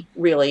diversity,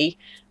 really,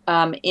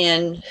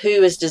 in who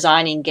is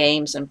designing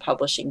games and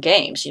publishing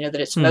games. You know,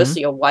 that it's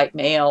mostly a white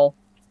male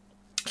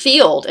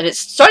field, and it's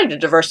starting to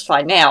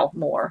diversify now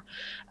more.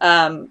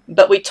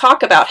 But we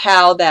talk about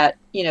how that,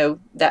 you know,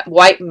 that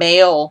white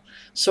male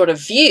sort of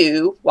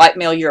view, white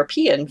male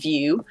European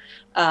view,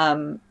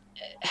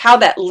 how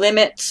that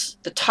limits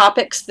the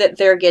topics that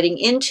they're getting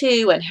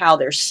into and how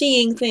they're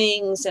seeing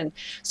things. And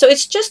so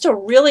it's just a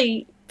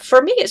really,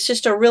 for me, it's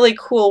just a really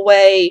cool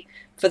way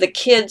for the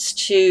kids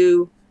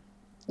to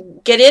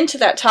get into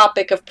that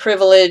topic of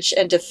privilege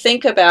and to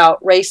think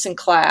about race and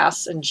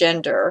class and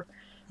gender,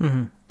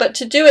 but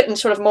to do it in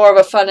sort of more of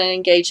a fun and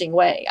engaging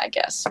way, I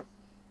guess.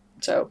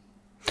 So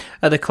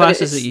are the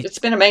classes it's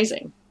been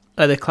amazing.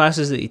 Are the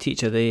classes that you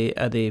teach, are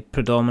they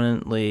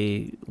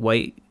predominantly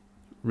white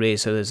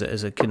race, or is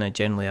it kind of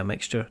generally a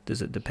mixture?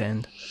 Does it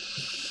depend?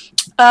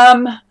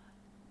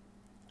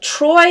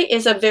 Troy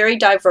is a very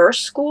diverse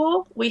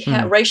school. We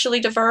have racially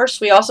diverse.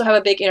 We also have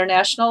a big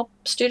international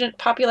student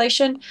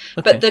population.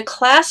 Okay. But the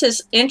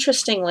classes,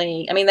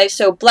 interestingly, I mean,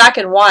 so black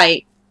and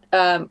white,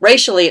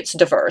 racially it's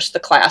diverse, the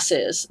class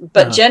is.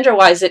 But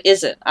gender-wise, it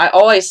isn't. I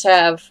always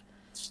have,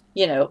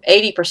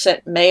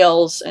 80%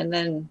 males and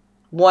then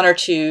 1 or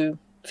 2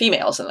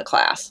 females in the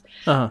class.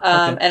 Okay.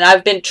 And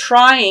I've been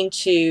trying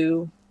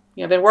to,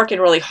 I've been working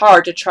really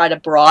hard to try to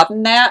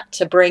broaden that,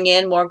 to bring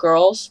in more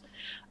girls.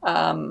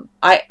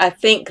 I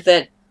think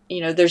that,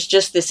 there's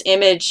just this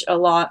image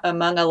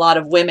among a lot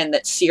of women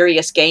that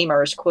serious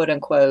gamers, quote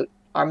unquote,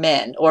 are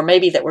men, or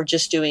maybe that we're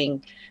just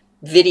doing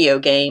video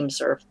games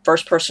or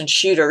first person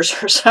shooters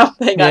or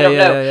something. Yeah, I don't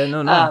know. Yeah.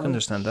 No, I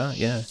understand that.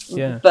 Yeah.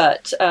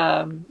 But,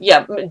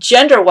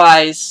 gender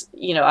wise,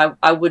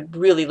 I would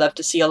really love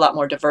to see a lot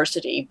more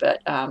diversity,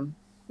 but,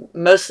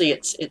 mostly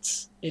it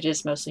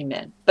is mostly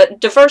men, but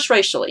diverse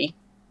racially.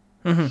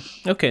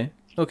 Okay.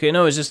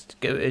 No, it's just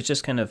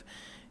kind of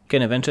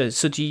interesting.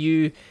 So do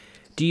you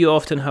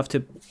often have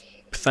to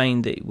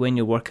find that when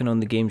you're working on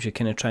the games, you're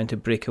kind of trying to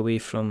break away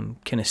from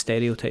kind of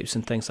stereotypes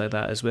and things like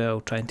that as well,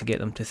 trying to get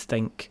them to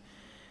think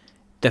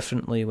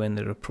differently when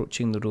they're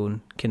approaching their own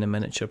kind of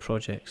miniature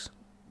projects,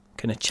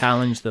 kind of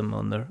challenge them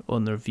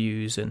on their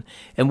views and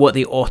what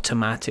they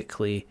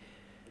automatically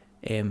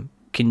can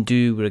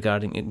do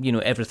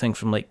regarding, everything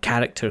from like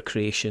character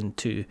creation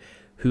to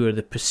who are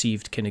the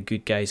perceived kind of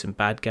good guys and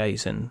bad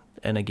guys in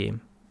a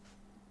game.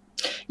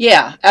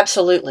 Yeah,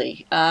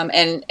 absolutely.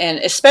 And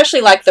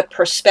especially like the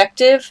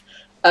perspective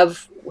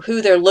of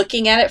who they're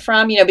looking at it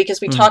from, because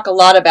we talk a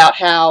lot about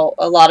how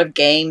a lot of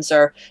games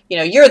are,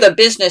 you're the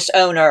business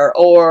owner,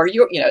 or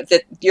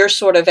that you're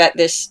sort of at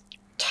this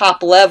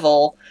top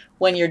level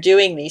when you're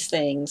doing these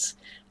things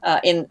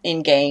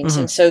in games.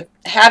 And so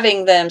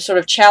having them, sort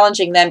of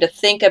challenging them to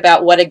think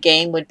about what a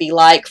game would be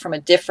like from a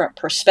different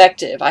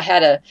perspective. I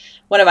had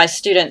one of my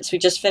students, we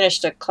just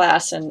finished a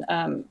class,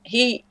 and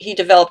he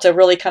developed a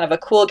really kind of a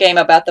cool game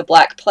about the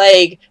Black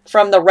Plague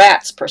from the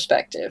rats'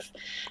 perspective.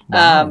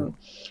 Wow.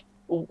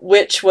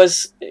 Which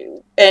was,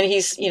 and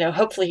he's,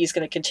 hopefully he's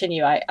going to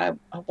continue. I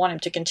want him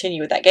to continue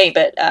with that game,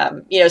 but,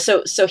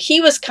 so he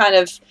was kind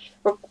of,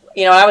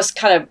 I was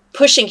kind of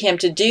pushing him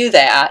to do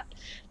that,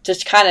 to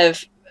kind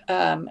of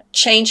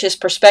change his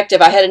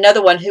perspective. I had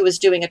another one who was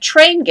doing a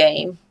train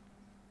game,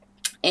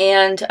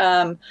 and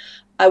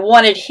I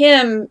wanted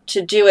him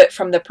to do it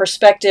from the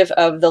perspective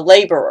of the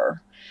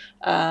laborer.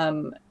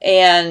 So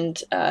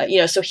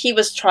he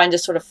was trying to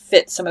sort of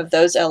fit some of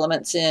those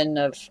elements in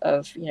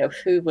of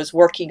who was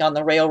working on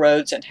the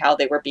railroads and how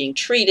they were being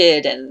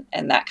treated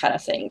and that kind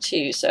of thing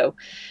too. So,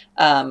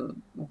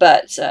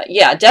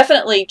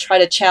 definitely try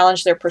to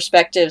challenge their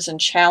perspectives and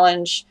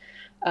challenge,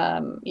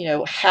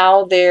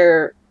 how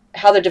they're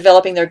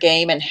developing their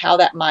game and how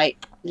that might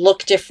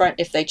look different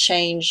if they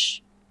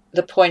change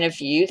the point of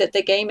view that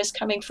the game is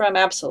coming from.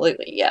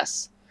 Absolutely,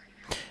 yes.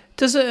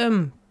 Does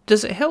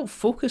it help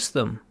focus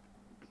them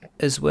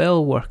as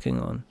well, working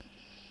on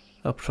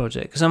a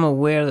project? Because I'm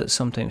aware that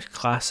sometimes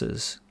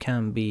classes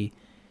can be,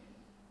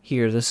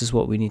 here, this is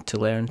what we need to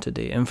learn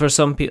today. And for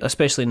some people,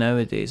 especially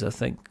nowadays, I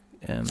think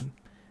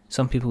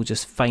some people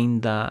just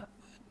find that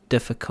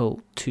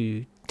difficult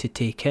to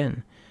take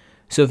in.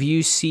 So have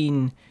you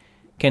seen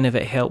kind of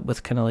it help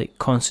with kind of like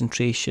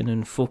concentration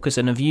and focus?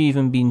 And have you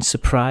even been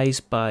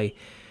surprised by,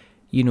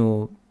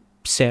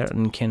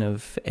 certain kind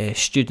of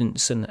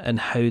students and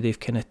how they've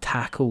kind of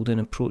tackled and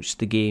approached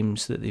the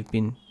games that they've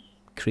been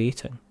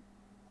creating?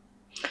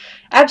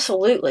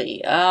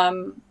 Absolutely.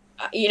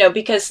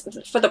 because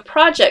for the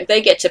project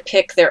they get to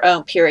pick their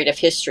own period of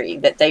history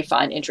that they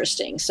find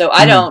interesting. So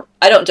Mm-hmm.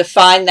 I don't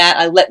define that.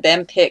 I let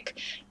them pick,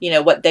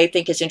 what they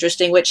think is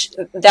interesting, which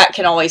that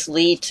can always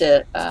lead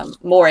to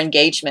more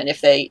engagement.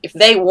 If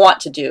they want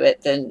to do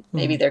it, then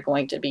maybe they're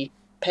going to be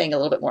paying a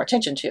little bit more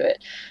attention to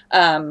it.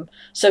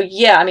 So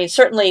yeah, I mean,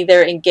 certainly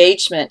their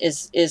engagement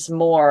is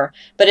more,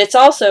 but it's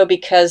also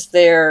because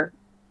they're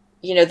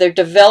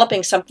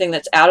developing something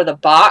that's out of the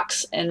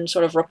box and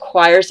sort of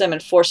requires them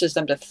and forces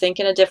them to think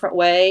in a different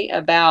way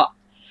about,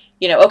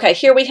 okay,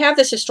 here we have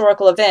this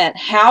historical event.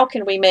 How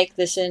can we make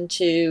this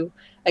into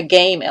a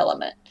game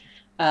element?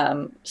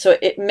 So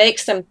it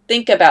makes them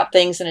think about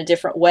things in a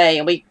different way.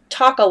 And we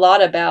talk a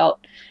lot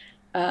about,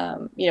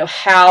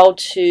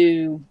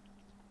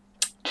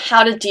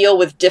 how to deal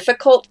with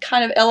difficult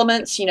kind of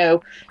elements.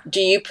 Do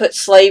you put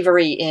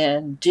slavery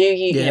in? Do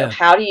you,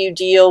 how do you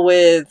deal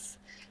with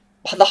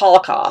the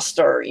Holocaust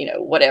or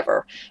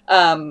whatever.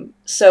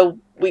 So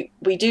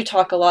we do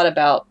talk a lot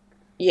about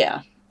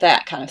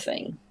that kind of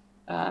thing.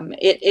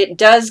 It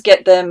does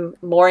get them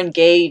more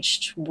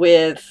engaged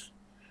with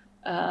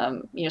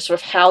sort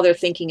of how they're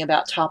thinking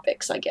about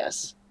topics, I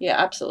guess. Yeah,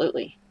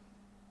 absolutely.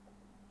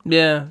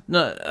 Yeah,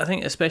 no, I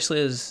think especially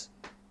as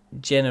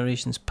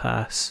generations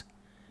pass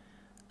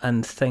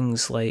and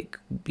things like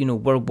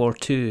World War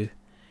II,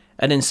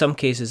 and in some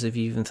cases if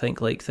you even think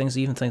like things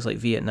like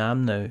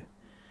Vietnam now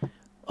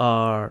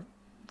are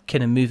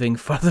kind of moving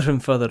further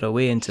and further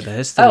away into the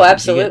history. Oh,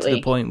 absolutely. You get to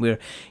the point where,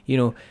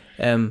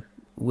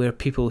 where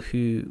people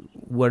who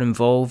were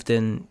involved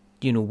in,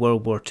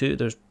 World War II,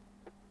 there's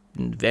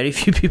very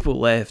few people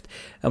left.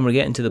 And we're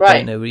getting to the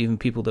point now where even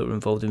people that were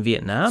involved in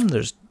Vietnam,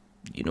 there's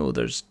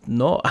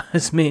not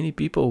as many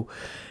people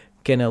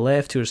kind of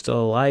left who are still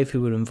alive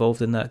who were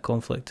involved in that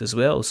conflict as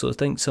well. So I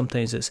think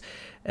sometimes it's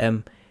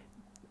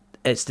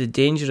the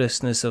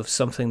dangerousness of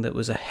something that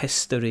was a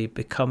history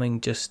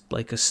becoming just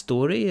like a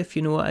story, if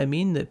you know what I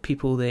mean, that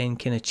people then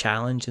kind of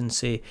challenge and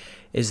say,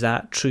 is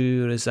that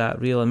true or is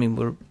that real? I mean,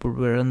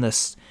 we're in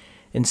this,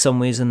 in some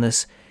ways, in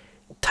this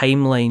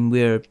timeline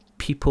where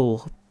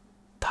people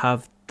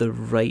have the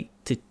right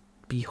to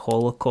be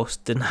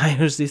Holocaust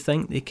deniers. They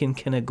think they can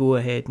kind of go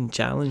ahead and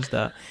challenge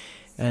that.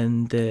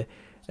 And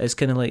it's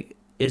kind of like,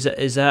 is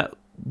that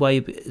why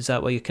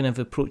you're kind of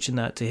approaching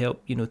that to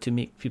help, to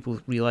make people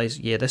realise,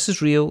 this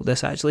is real,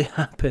 this actually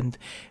happened.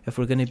 If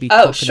we're going to be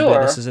talking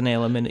about this as an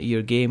element of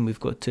your game, we've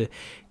got to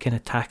kind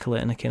of tackle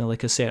it in a kind of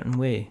like a certain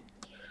way.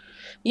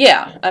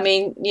 Yeah, I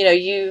mean,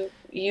 you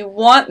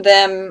want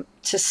them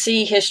to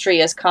see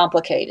history as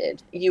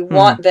complicated. You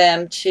want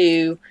them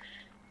to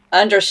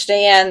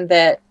understand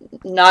that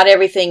not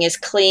everything is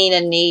clean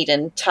and neat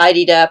and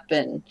tidied up.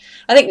 And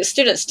I think the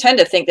students tend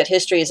to think that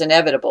history is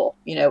inevitable.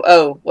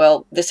 Oh,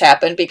 well, this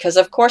happened because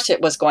of course it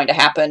was going to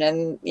happen.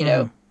 And,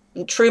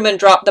 Truman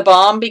dropped the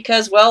bomb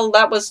because, well,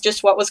 that was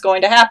just what was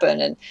going to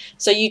happen. And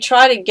so you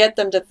try to get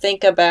them to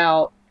think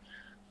about,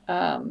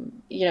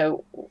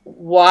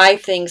 why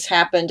things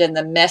happened and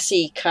the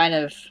messy kind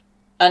of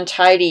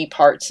untidy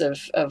parts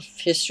of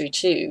history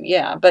too.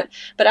 Yeah. But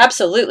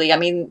absolutely. I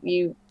mean,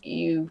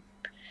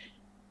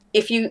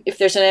 if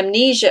there's an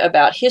amnesia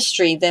about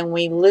history, then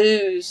we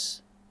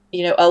lose,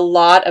 a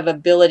lot of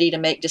ability to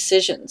make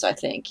decisions, I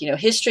think.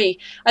 History,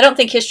 I don't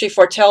think history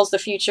foretells the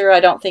future. I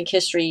don't think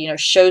history,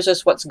 shows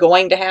us what's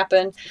going to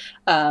happen.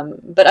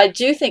 But I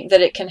do think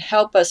that it can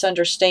help us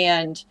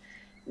understand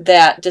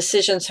that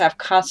decisions have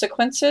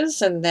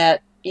consequences and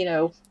that,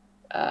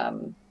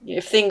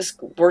 if things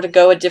were to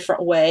go a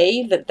different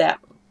way, that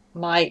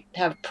might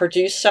have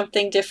produced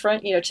something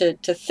different,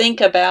 to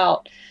think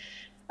about,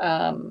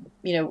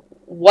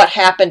 what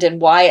happened and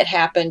why it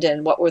happened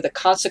and what were the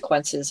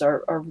consequences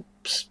are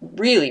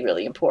really,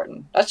 really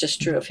important. That's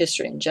just true of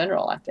history in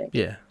general, I think.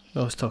 Yeah, we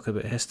always talk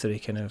about history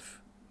kind of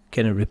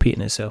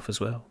repeating itself as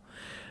well.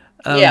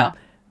 Yeah.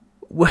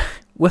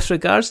 With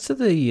regards to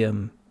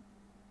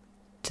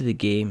the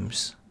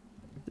games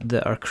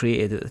that are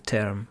created at the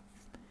term,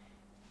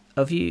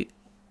 are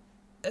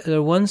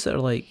there ones that are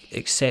like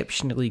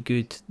exceptionally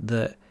good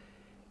that,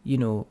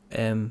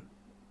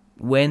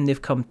 when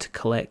they've come to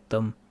collect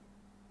them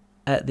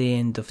at the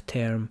end of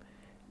term,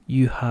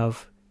 you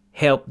have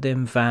helped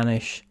them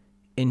vanish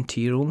into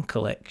your own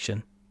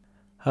collection?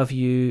 Have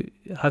you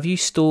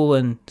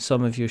stolen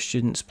some of your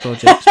students'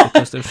 projects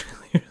because they're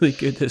really, really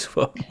good, is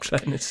what I'm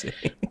trying to say?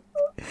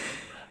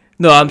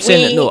 No, I'm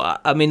saying that, no,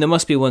 I mean, there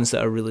must be ones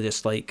that are really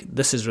just like,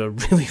 this is a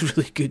really,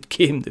 really good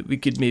game that we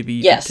could maybe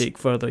even take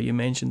further. You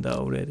mentioned that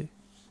already.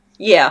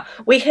 Yeah,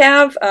 we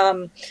have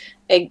a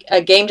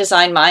game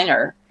design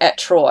minor at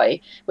Troy,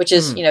 which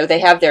is, they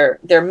have their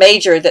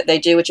major that they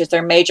do, which is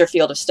their major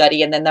field of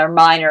study, and then their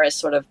minor is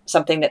sort of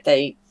something that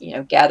they,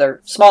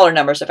 gather smaller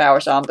numbers of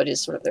hours on, but is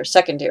sort of their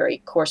secondary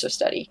course of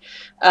study.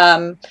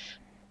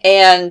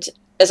 And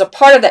as a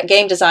part of that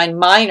game design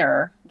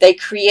minor, they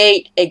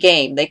create a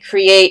game. They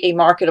create a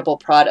marketable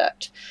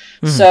product.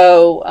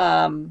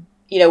 So,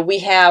 we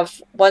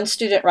have one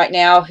student right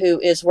now who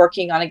is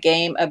working on a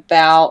game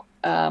about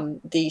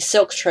the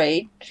silk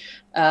trade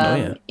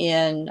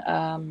in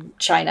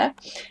China.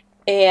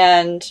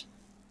 and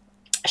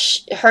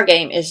her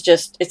game is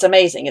it's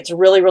amazing. It's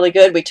really, really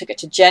good. We took it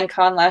to Gen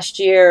Con last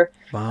year.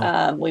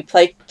 Wow. We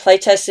play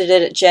tested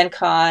it at Gen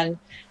Con.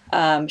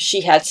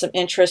 She had some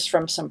interest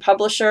from some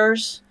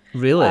publishers.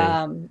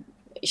 Really?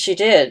 She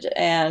did,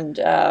 and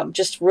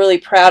just really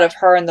proud of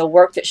her and the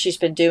work that she's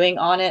been doing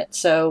on it.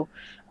 So,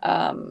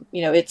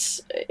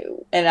 it's,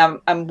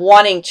 and I'm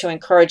wanting to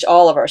encourage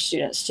all of our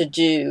students to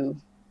do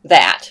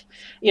that.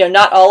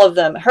 Not all of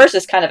them. Hers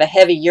is kind of a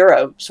heavy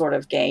Euro sort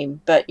of game,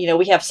 but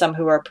we have some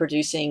who are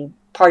producing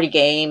party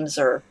games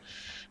or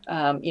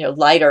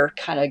lighter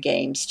kind of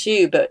games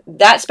too. But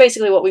that's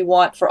basically what we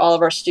want for all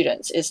of our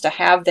students, is to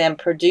have them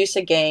produce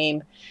a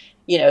game,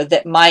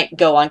 that might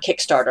go on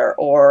Kickstarter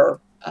or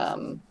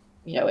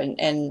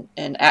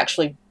and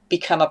actually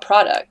become a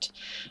product.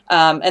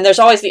 And there's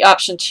always the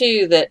option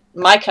too that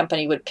my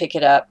company would pick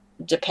it up,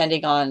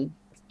 depending on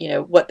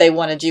what they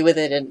want to do with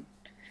it and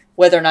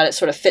whether or not it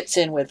sort of fits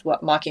in with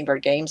what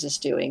Mockingbird Games is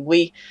doing.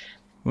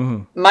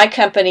 My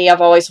company,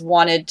 I've always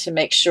wanted to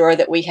make sure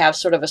that we have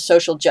sort of a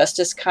social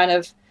justice kind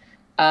of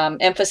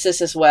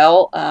emphasis as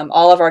well.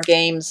 All of our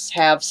games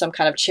have some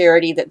kind of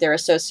charity that they're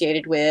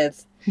associated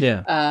with.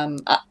 Yeah.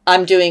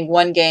 I'm doing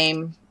one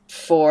game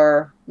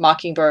for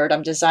Mockingbird.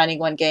 I'm designing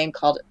one game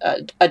called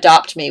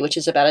Adopt Me, which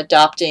is about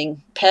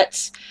adopting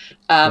pets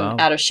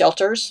out of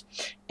shelters.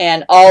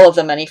 And all of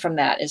the money from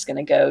that is going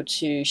to go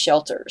to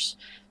shelters.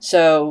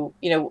 So,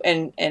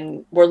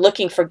 and we're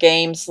looking for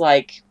games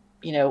like,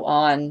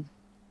 on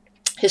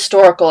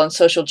historical and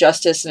social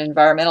justice and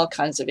environmental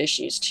kinds of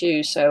issues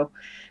too. So,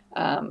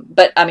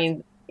 but I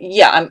mean,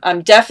 yeah,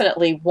 I'm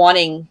definitely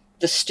wanting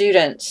the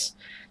students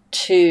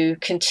to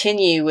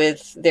continue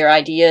with their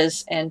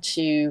ideas and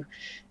to,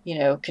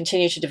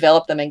 continue to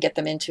develop them and get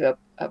them into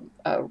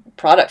a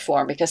product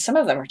form, because some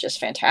of them are just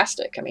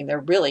fantastic. I mean, they're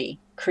really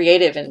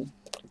creative and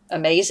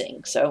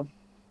amazing. So,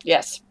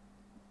 yes.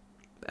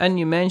 And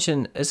you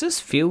mentioned, is this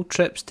field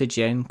trips to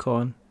Gen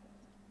Con?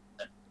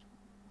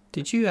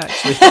 Did you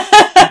actually?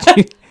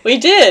 We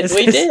did.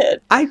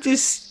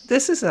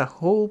 This is a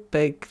whole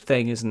big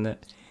thing, isn't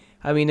it?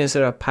 I mean, is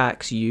there a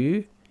PAX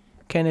U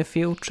kind of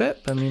field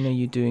trip? I mean, are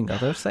you doing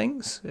other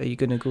things? Are you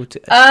going to go to,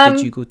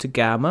 did you go to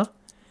Gamma?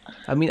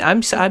 I mean,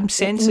 I'm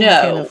sensing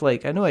kind of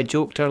like, I know I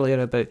joked earlier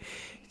about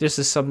this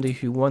is somebody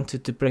who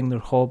wanted to bring their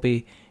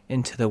hobby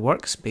into the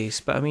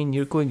workspace, but I mean,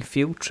 you're going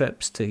field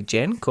trips to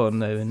Gen Con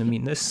now, and I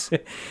mean, this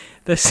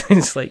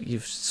sounds like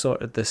you've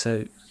sorted this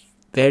out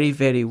very,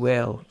 very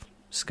well,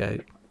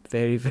 Scout.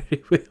 Very,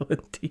 very well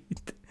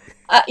indeed.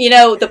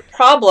 The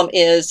problem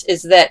is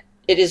that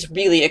it is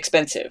really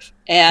expensive,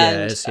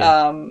 and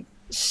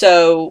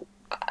so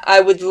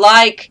I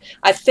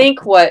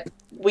think what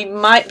we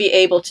might be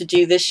able to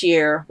do this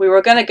year, we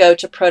were going to go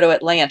to Proto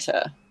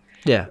Atlanta,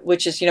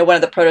 which is one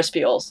of the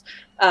Protospiels,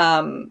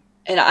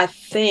 and I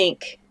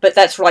think, but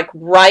that's like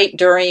right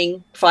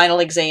during final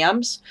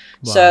exams,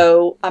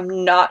 so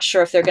I'm not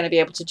sure if they're going to be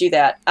able to do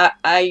that.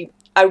 I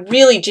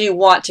really do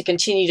want to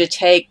continue to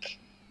take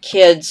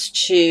kids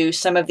to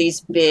some of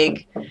these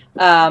big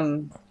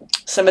kind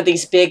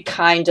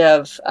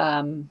of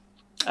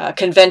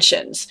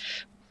conventions.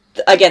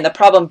 Again, the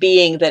problem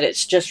being that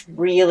it's just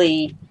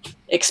really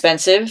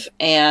expensive,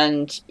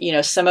 and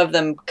some of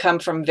them come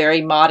from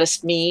very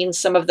modest means.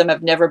 Some of them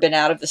have never been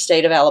out of the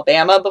state of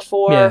Alabama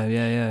before.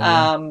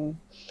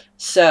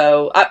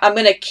 So I'm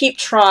going to keep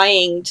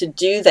trying to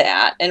do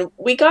that, and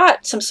we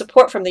got some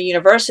support from the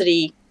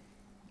university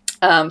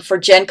for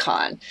Gen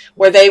Con,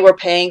 where they were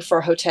paying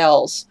for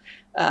hotels,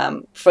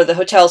 for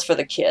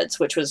the kids,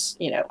 which was,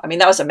 I mean,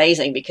 that was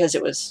amazing because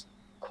it was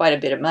quite a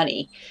bit of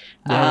money.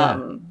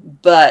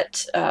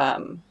 But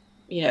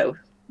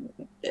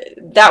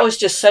that was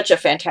just such a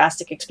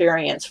fantastic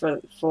experience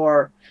for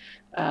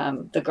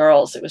the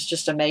girls. It was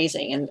just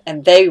amazing.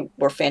 And they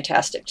were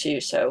fantastic too.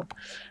 So,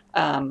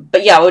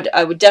 but yeah,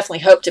 I would definitely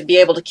hope to be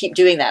able to keep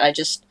doing that.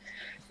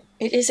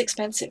 It is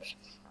expensive.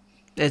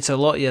 It's a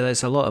lot,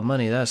 it's a lot of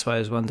money. That's why I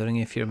was wondering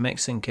if you're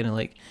mixing kind of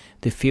like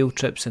the field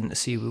trips in to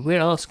see where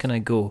else can I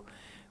go,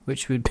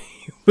 which would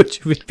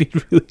be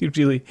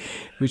really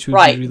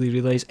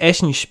really nice.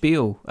 Essen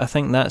Spiel, I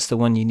think that's the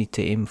one you need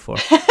to aim for.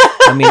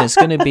 I mean, it's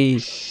going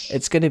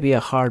to be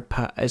a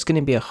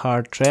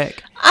hard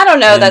trek. I don't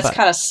know. That's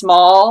kind of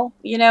small.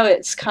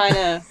 It's kind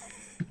of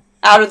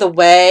out of the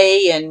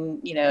way, and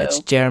it's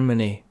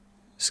Germany,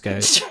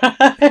 Scout.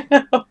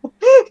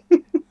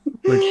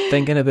 We're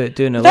thinking about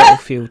doing a little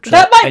field trip.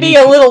 That might be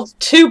a little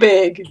too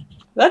big.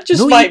 That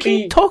just might be. You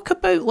can talk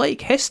about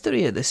like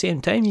history at the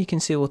same time. You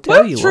can say, "We'll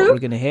tell you what, we're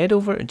going to head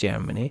over to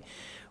Germany.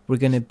 We're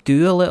going to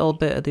do a little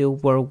bit of the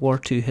World War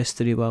II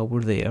history while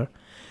we're there,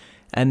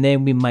 and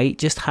then we might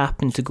just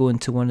happen to go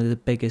into one of the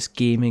biggest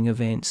gaming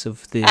events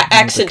of the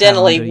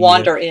accidentally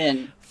wander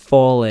in,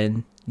 fall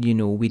in.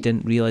 We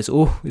didn't realize.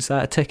 Oh, is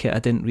that a ticket? I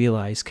didn't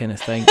realize, kind of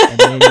thing. And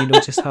then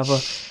just have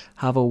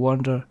a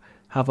wander."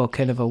 Have a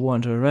kind of a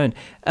wander around.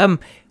 Do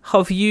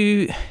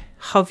you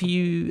have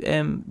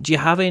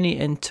any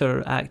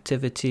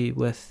interactivity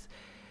with?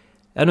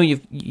 I know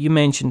you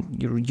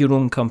mentioned your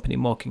own company,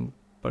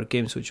 Mockingbird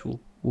Games, which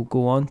we'll we'll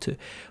go on to.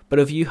 But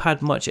have you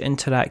had much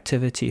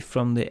interactivity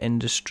from the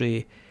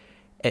industry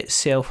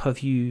itself? Have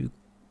you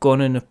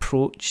gone and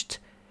approached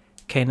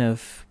kind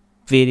of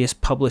various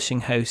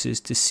publishing houses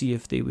to see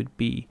if they would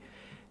be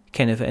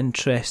kind of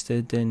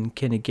interested in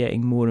kind of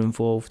getting more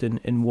involved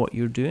in what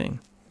you're doing?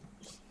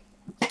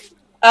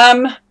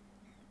 Kind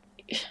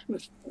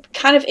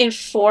of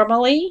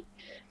informally.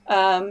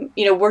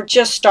 We're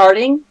just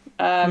starting.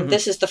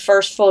 This is the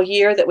first full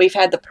year that we've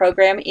had the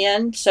program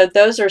in. So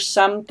those are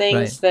some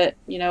things that,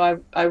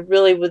 I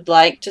really would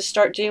like to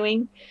start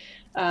doing.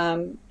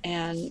 If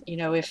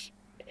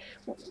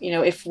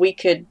we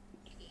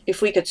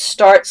could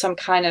start some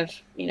kind of,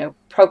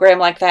 program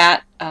like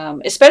that,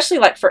 especially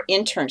like for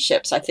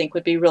internships, I think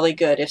would be really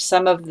good. If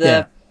some of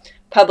the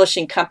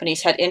publishing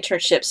companies had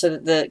internships so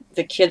that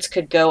the kids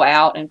could go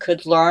out and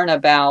could learn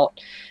about,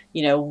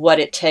 what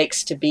it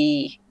takes to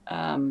be,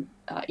 in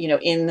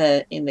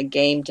the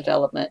game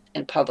development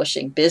and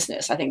publishing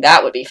business. I think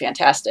that would be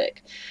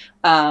fantastic.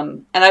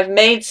 And I've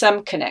made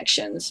some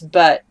connections,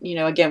 but,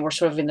 again, we're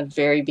sort of in the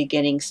very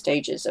beginning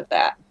stages of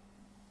that.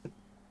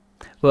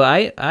 Well,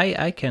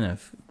 I can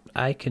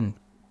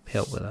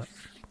help with that.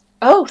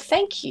 Oh,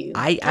 thank you.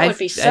 That would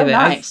be so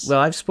nice.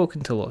 I've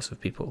spoken to lots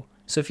of people.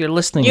 So if you're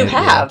listening, you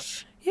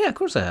have. Yeah, of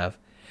course I have.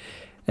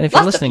 And if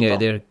you're listening out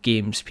there,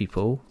 games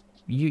people,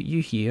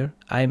 you hear.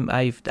 I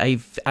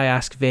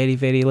ask very,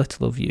 very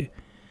little of you,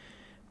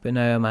 but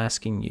now I'm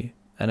asking you,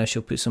 and I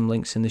shall put some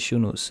links in the show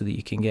notes so that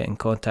you can get in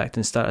contact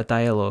and start a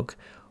dialogue.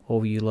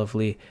 All you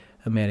lovely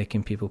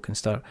American people can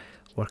start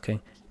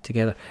working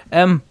together.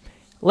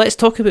 Let's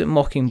talk about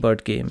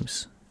Mockingbird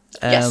Games.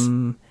 Yes.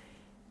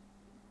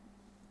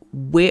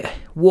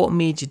 What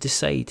made you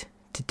decide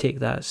to take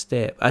that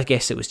step? I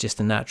guess it was just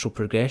a natural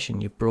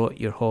progression. You brought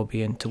your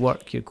hobby into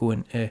work. You're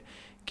going to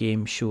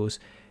game shows.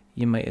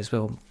 You might as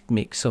well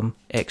make some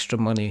extra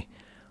money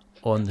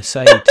on the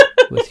side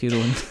with your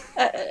own.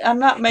 I'm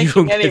not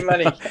making any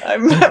money.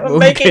 I'm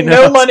making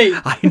no money.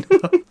 I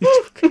know.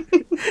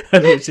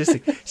 It's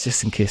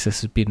just in case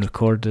this is being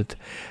recorded.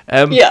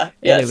 Yes.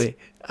 Anyway.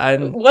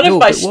 One of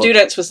my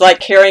students was like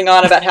carrying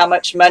on about how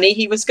much money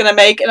he was going to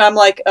make, and I'm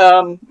like,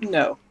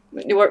 no.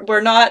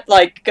 We're not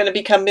like going to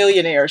become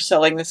millionaires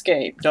selling this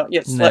game.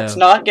 Let's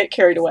not get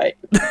carried away.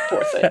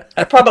 Poor thing.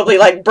 I probably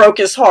like broke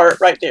his heart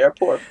right there.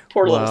 Poor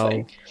little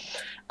thing.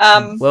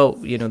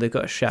 They've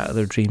got to shatter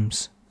their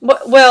dreams.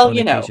 Well,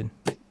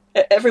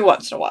 every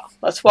once in a while.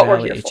 That's what we're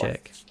here for.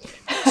 Check.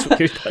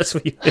 That's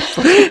what you're here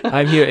for.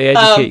 I'm here to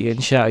educate you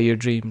and shatter your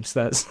dreams.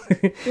 That's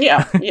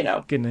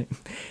Good night.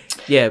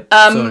 Yeah.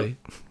 Sorry.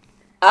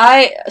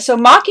 So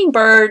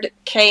Mockingbird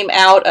came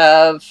out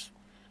of.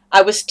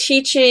 I was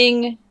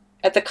teaching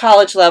at the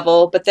college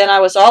level, but then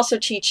I was also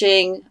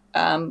teaching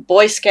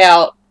Boy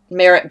Scout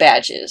merit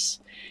badges.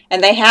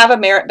 And they have a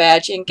merit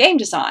badge in game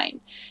design.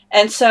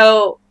 And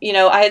so,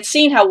 I had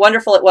seen how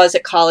wonderful it was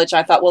at college.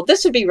 I thought, well,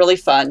 this would be really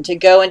fun to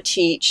go and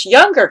teach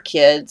younger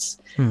kids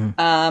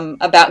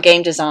about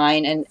game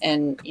design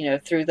and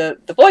through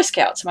the Boy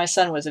Scouts. My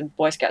son was in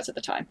Boy Scouts at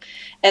the time.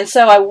 And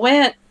so I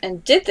went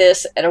and did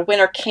this at a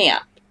winter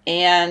camp.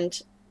 And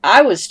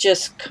I was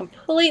just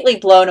completely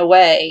blown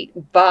away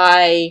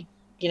by,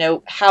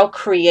 how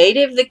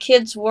creative the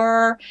kids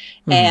were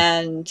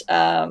and,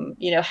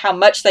 how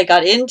much they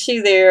got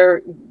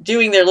into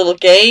doing their little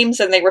games,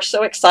 and they were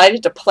so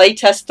excited to play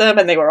test them,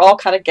 and they were all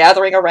kind of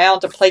gathering around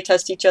to play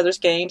test each other's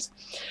games.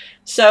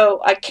 So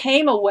I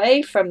came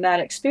away from that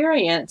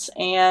experience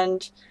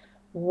and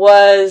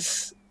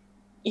was,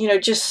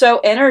 just so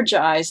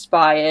energized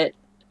by it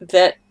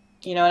that,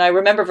 and I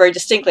remember very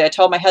distinctly, I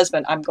told my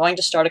husband, I'm going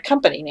to start a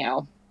company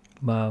now.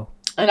 Wow.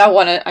 And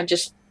I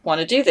just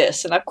want to do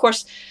this. And of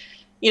course,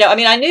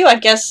 I knew, I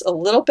guess, a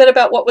little bit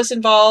about what was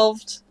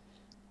involved.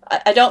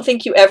 I don't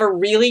think you ever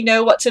really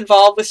know what's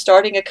involved with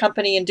starting a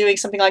company and doing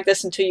something like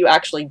this until you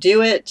actually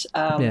do it.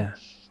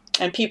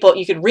 And people,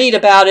 you could read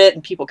about it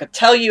and people could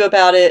tell you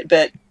about it,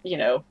 but,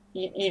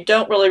 you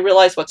don't really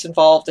realize what's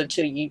involved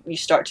until you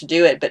start to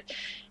do it. But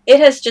it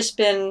has just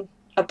been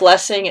a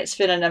blessing. It's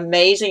been an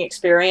amazing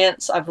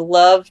experience. I've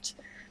loved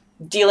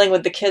dealing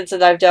with the kids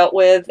that I've dealt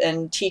with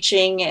and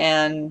teaching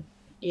and,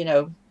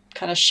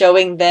 kind of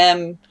showing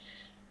them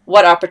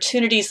what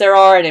opportunities there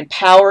are and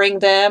empowering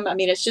them. I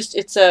mean, I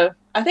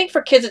think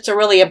for kids, it's a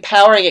really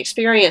empowering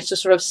experience to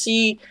sort of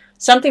see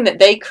something that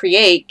they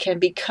create can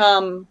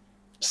become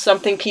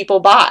something people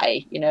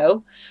buy,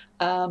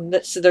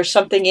 there's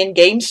something in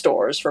game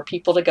stores for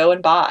people to go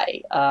and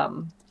buy.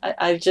 And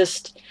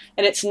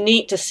it's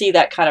neat to see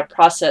that kind of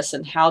process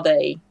and how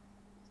they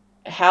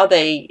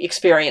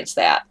experience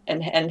that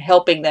and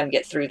helping them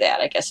get through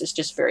that, I guess, is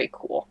just very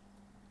cool.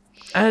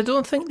 And I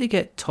don't think they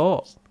get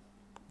taught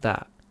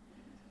that.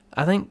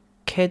 I think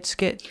kids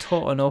get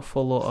taught an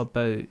awful lot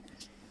about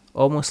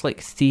almost like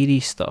theory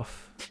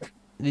stuff.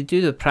 They do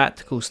the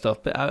practical stuff,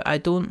 but I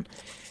don't.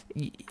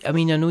 I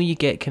know you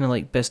get kind of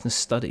like business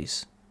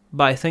studies,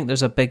 but I think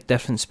there's a big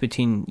difference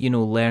between,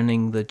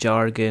 learning the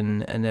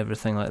jargon and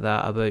everything like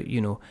that about,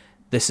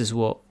 this is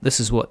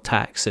what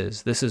tax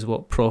is, this is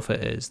what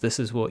profit is, this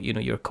is what, you know,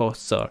 your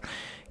costs are,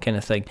 kind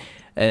of thing.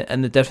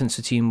 And the difference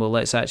between, well,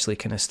 let's actually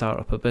kind of start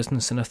up a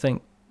business. And I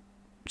think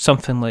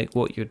something like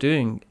what you're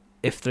doing,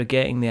 if they're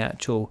getting the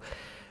actual,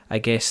 I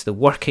guess, the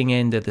working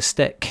end of the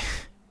stick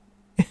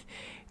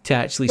to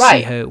actually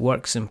see how it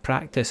works in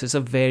practice, is a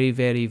very,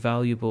 very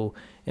valuable,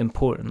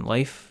 important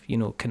life, you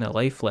know, kind of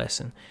life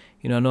lesson.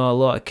 You know, I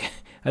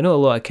know a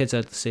lot of kids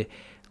had to say,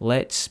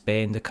 let's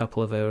spend a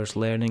couple of hours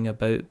learning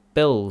about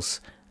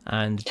bills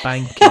and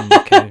banking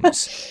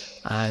accounts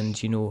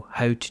and, you know,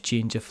 how to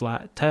change a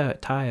flat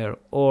tire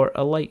or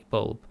a light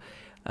bulb,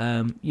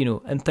 you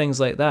know, and things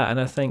like that. And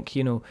I think,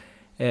 you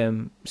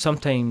know,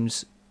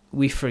 sometimes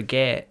we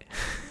forget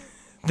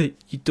that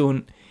you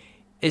don't,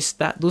 it's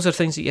that those are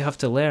things that you have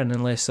to learn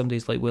unless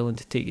somebody's like willing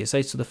to take you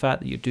aside. So the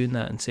fact that you're doing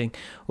that and saying,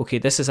 okay,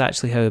 this is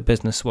actually how a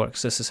business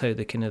works, this is how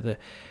the kind of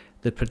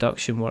the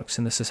production works,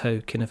 and this is how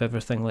kind of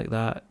everything like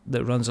that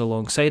runs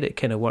alongside it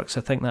kind of works.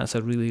 I think that's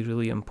a really,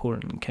 really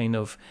important kind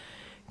of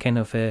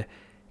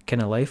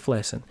life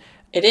lesson.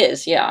 It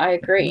is, yeah, I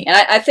agree. And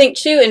I think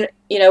too, and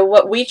you know,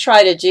 what we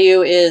try to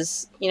do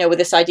is, you know, with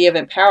this idea of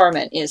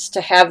empowerment, is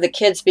to have the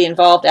kids be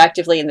involved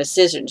actively in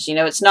decisions. You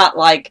know, it's not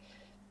like,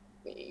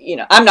 you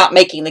know, I'm not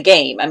making the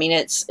game. I mean,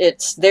 it's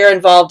they're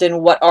involved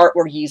in what art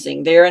we're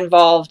using. They're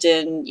involved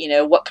in, you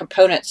know, what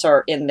components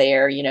are in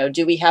there. You know,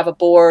 do we have a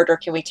board or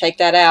can we take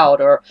that out?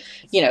 Or,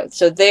 you know,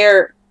 so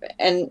they're,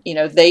 and, you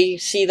know, they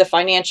see the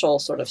financial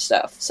sort of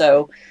stuff.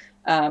 So,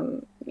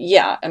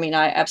 yeah, I mean,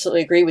 I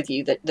absolutely agree with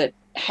you that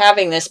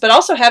having this, but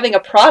also having a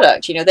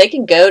product, you know, they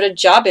can go to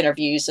job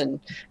interviews and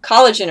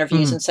college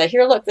interviews and say,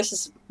 here, look, this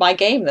is my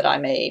game that I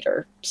made,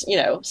 or, you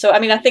know, so, I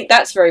mean, I think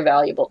that's very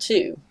valuable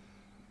too.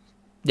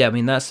 Yeah, I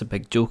mean, that's the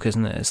big joke,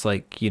 isn't it? It's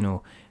like, you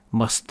know,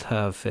 must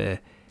have,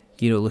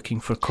 you know, looking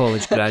for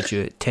college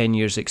graduate, 10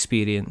 years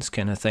experience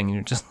kind of thing.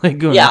 You're just like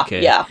going,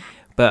 okay. Yeah.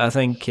 But I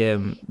think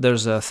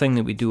there's a thing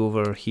that we do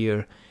over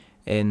here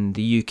in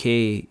the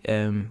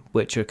UK,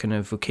 which are kind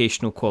of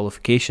vocational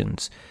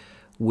qualifications,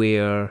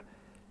 where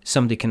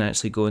somebody can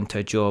actually go into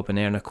a job and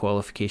earn a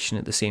qualification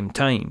at the same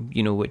time,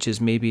 you know, which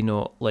is maybe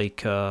not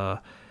like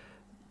a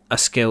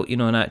skill, you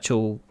know, an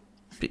actual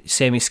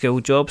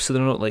semi-skilled job, so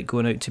they're not like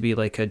going out to be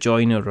like a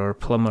joiner or a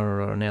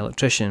plumber or an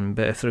electrician,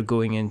 but if they're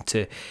going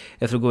into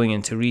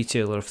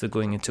retail or if they're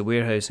going into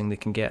warehousing, they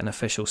can get an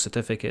official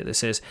certificate that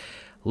says,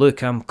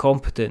 look, I'm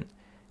competent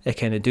at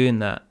kind of doing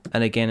that.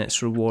 And again,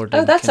 it's rewarding.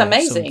 Oh, that's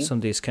amazing.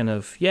 Somebody's kind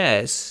of, yeah,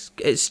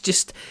 it's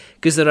just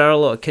because there are a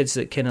lot of kids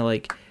that kind of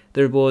like,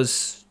 there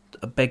was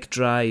a big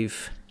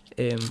drive,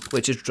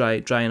 which is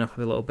drying up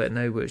a little bit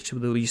now, which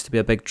there used to be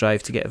a big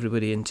drive to get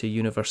everybody into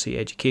university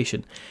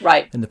education.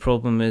 Right. And the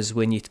problem is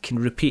when you can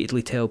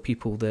repeatedly tell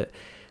people that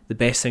the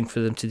best thing for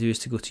them to do is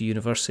to go to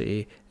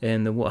university,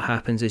 and then what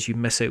happens is you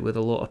miss out with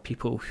a lot of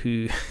people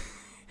who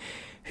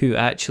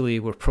actually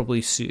were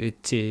probably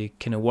suited to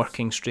kind of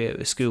working straight out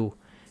of school,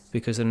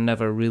 because they're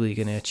never really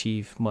going to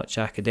achieve much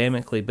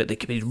academically, but they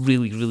could be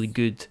really, really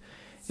good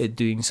at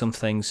doing some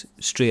things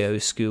straight out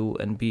of school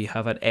and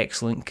have an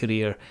excellent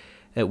career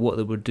at what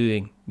they were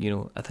doing. You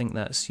know, I think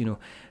that's, you know,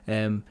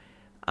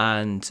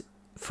 and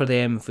for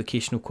them,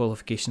 vocational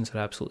qualifications are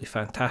absolutely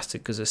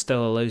fantastic because it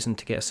still allows them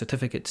to get a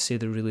certificate to say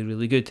they're really,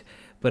 really good,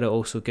 but it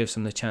also gives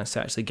them the chance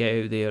to actually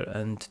get out there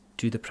and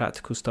do the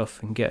practical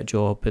stuff and get a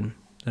job and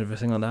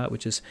everything like that,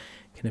 which is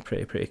kind of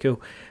pretty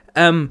cool.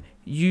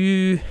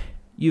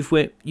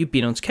 You've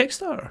been on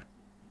Kickstarter.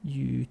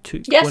 You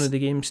took one of the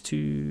games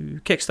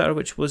to Kickstarter,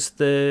 which was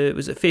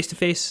it Face to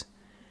Face?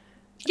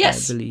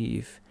 Yes, I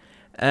believe.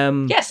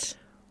 Yes.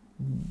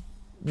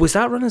 Was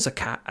that run as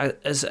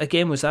a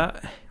game? Was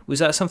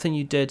that something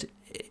you did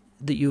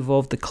that you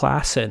evolved the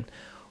class in,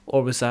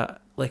 or was that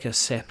like a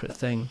separate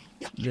thing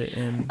that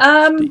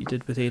you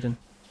did with Aidan?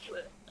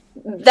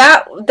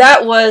 That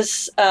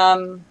was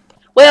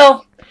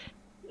well,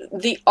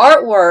 the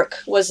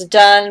artwork was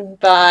done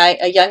by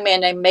a young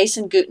man named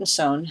Mason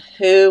Gutensohn,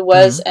 who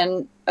was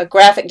a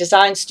graphic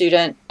design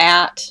student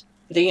at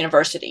the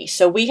university.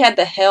 So we had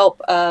the help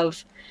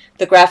of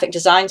the graphic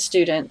design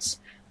students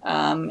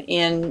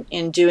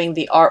in doing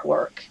the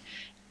artwork.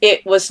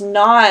 It was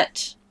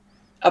not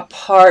a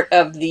part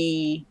of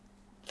the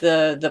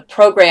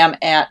program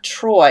at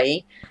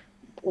Troy.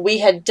 We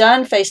had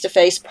done Face to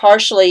Face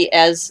partially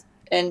as,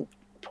 and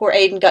poor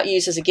Aidan got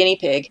used as a guinea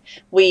pig.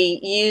 We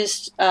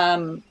used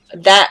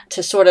that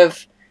to sort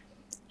of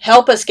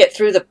help us get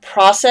through the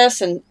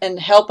process and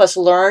help us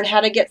learn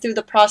how to get through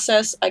the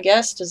process, I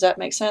guess. Does that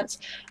make sense?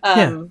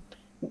 Yeah.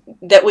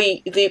 That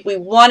we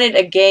wanted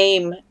a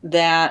game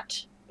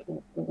that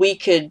we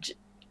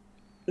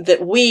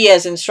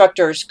as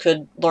instructors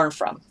could learn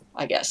from,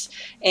 I guess.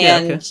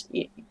 And,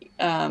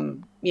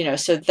 you know,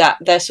 so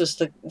this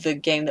was the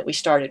game that we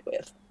started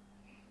with.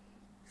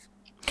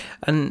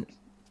 And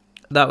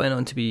that went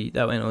on to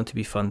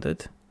be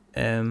funded.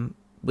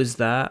 Was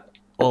that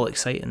all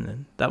exciting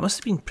then? That must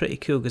have been pretty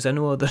cool, because I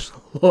know there's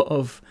a lot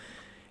of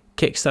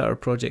Kickstarter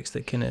projects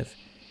that kind of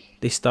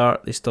they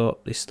start, they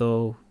stop, they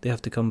stall, they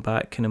have to come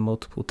back kind of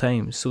multiple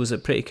times. So was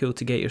it pretty cool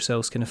to get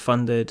yourselves kind of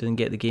funded and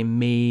get the game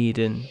made,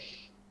 and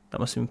that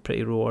must have been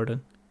pretty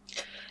rewarding?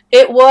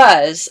 It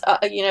was,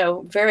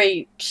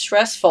 very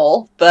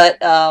stressful, but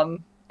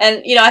and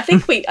I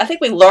think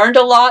we learned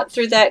a lot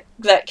through that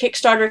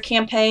Kickstarter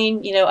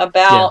campaign,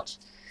 about,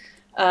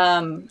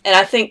 and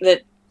I think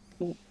that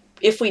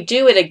if we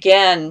do it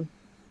again,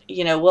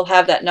 we'll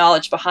have that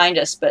knowledge behind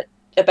us, but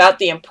about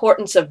the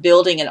importance of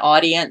building an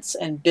audience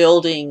and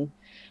building,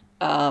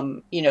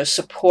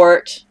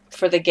 support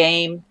for the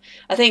game.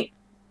 I think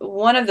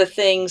one of the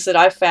things that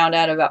I found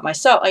out about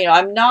myself,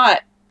 I'm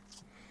not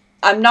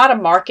a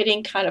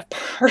marketing kind of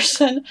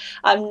person.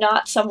 I'm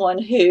not someone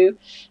who,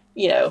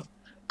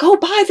 go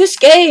buy this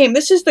game.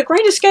 This is the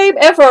greatest game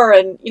ever.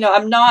 And,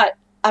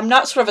 I'm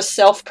not sort of a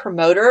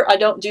self-promoter. I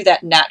don't do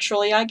that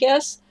naturally, I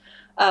guess.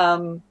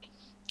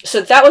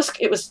 So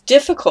it was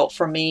difficult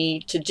for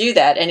me to do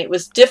that. And it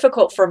was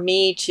difficult for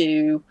me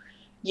to,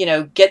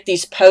 get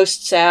these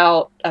posts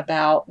out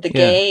about the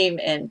game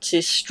and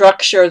to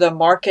structure the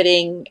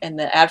marketing and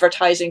the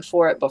advertising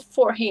for it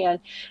beforehand.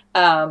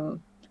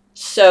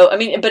 So,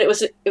 but it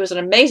was an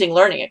amazing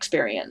learning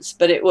experience,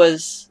 but it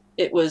was,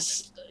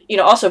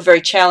 also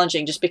very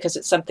challenging just because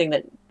it's something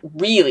that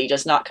really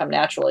does not come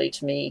naturally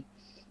to me,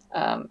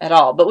 at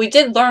all. But we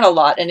did learn a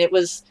lot, and it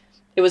was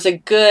a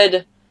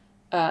good,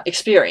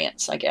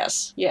 experience, I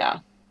guess. Yeah.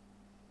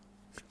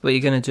 But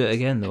you're going to do it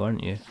again, though,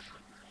 aren't you?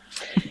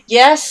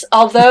 Yes,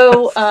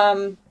 although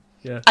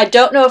I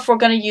don't know if we're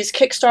going to use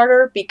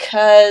Kickstarter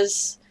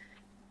because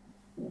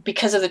of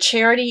the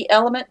charity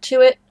element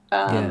to it.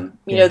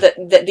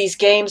 That these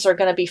games are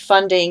going to be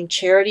funding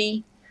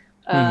charity.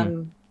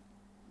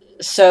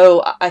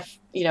 So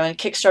and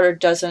Kickstarter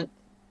doesn't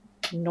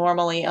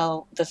normally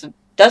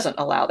doesn't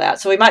allow that.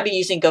 So we might be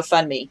using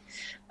GoFundMe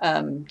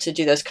to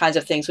do those kinds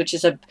of things, which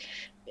is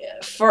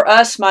for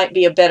us might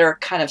be a better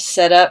kind of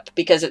setup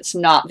because it's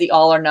not the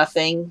all or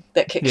nothing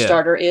that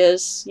Kickstarter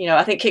is.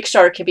 I think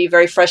Kickstarter can be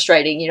very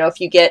frustrating. If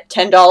you get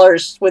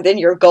 $10 within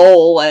your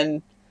goal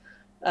and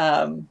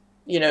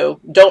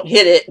don't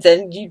hit it,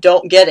 then you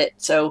don't get it.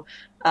 So,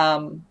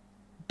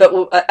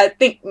 but I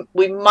think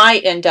we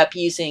might end up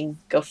using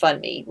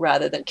GoFundMe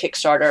rather than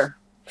Kickstarter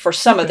for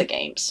some of the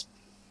games.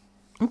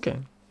 Okay.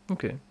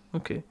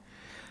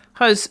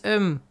 Has,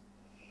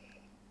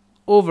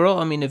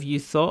 overall, have you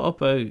thought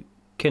about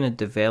kind of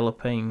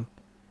developing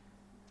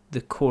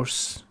the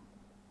course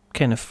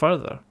kind of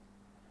further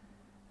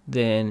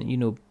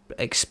than,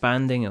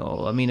 expanding it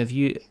all? Have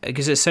you,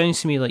 because it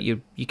sounds to me like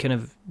you kind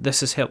of, this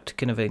has helped to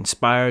kind of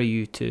inspire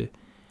you to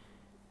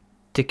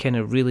kind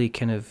of really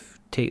kind of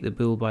take the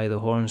bull by the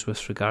horns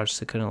with regards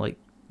to kind of like,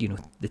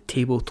 the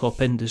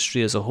tabletop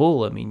industry as a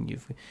whole.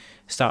 You've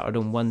started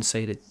on one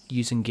side of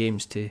using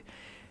games to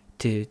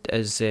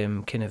as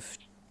kind of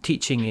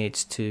teaching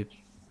aids to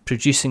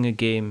producing a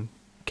game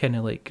kind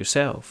of like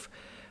yourself.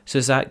 So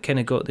has that kind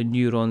of got the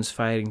neurons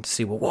firing to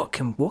say, well, what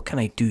can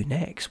I do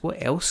next?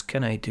 What else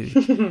can I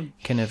do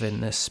kind of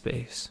in this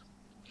space?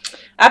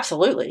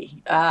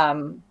 Absolutely. I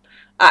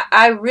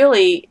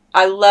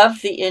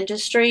love the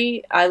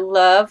industry. I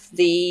love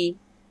the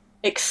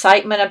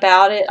excitement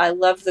about it. I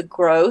love the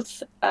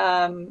growth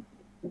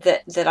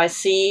that I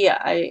see.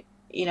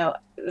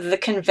 The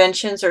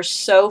conventions are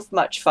so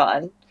much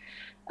fun.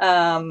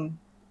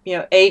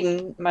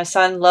 Aiden, my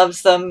son,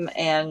 loves them,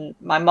 and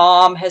my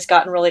mom has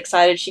gotten really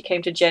excited. She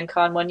came to Gen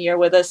Con one year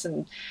with us,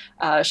 and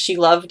she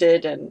loved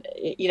it. And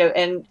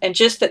and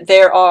just that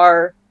there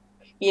are,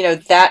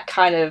 that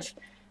kind of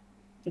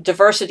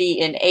diversity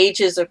in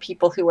ages of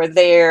people who are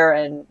there,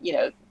 and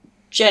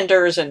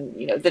genders, and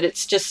that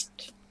it's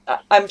just.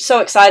 I'm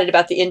so excited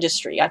about the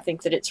industry. I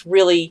think that it's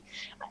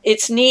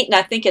neat, and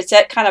I think it's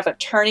at kind of a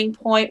turning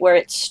point where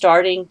it's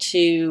starting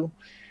to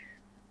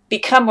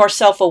become more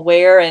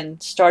self-aware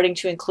and starting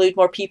to include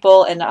more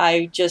people, and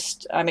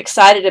I'm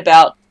excited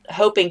about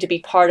hoping to be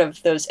part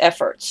of those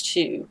efforts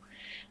too.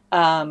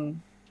 I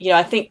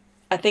think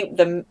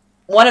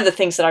one of the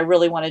things that I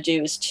really want to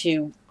do is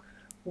to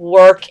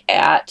work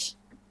at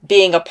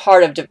being a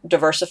part of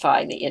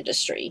diversifying the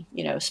industry.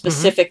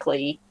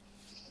 Specifically,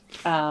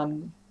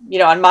 on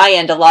my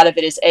end, a lot of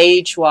it is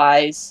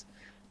age-wise,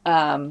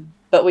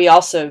 but we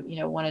also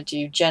want to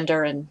do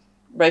gender and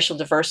racial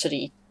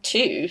diversity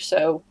too.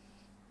 So.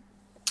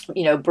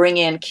 Bring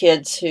in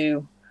kids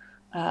who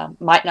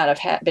might not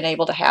have been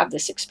able to have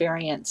this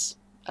experience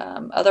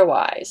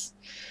otherwise.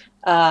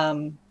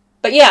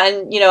 But yeah,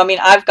 and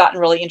I've gotten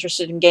really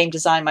interested in game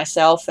design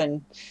myself,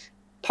 and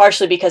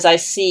partially because I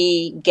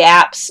see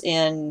gaps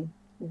in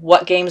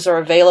what games are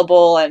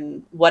available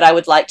and what I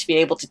would like to be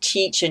able to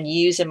teach and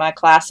use in my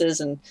classes,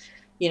 and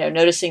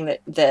noticing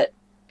that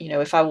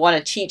if I want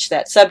to teach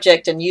that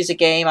subject and use a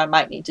game, I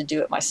might need to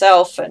do it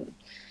myself, and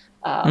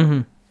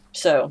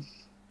so.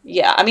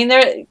 Yeah,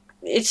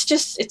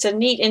 it's a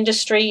neat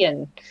industry,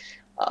 and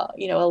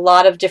a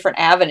lot of different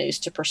avenues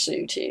to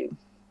pursue too.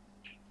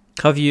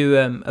 Have you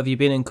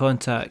been in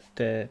contact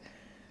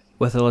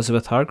with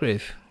Elizabeth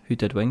Hargrave, who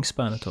did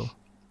Wingspan, at all?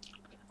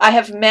 I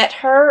have met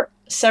her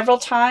several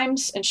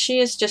times, and she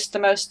is just the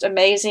most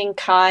amazing,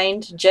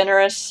 kind,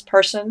 generous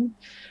person.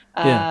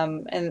 Yeah.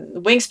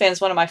 And Wingspan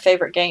is one of my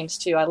favorite games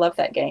too. I love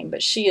that game,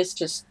 but she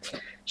is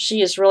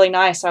really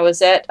nice. I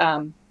was at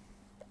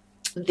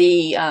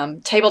the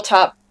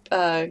tabletop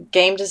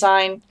game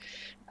design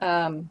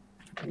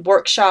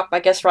workshop, I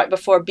guess, right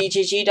before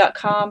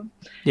BGG.com.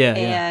 Yeah.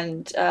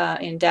 And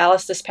in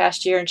Dallas this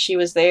past year, and she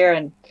was there,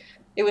 and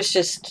it was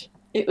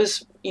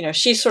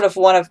she's sort of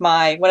one of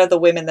the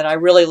women that I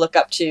really look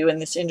up to in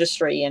this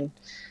industry, and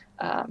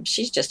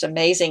she's just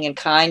amazing and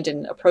kind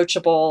and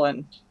approachable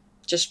and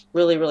just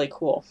really, really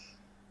cool.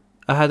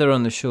 I had her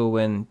on the show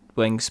when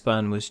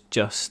Wingspan was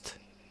just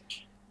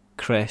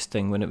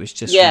cresting, when it was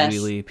just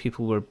really,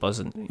 people were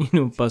buzzing,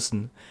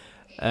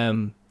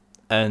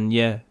 and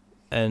yeah,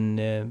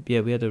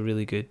 we had a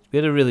really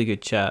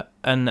good chat,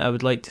 and I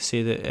would like to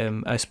say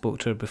that I spoke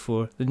to her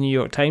before the New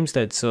York Times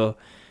did, so.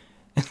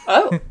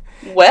 Oh,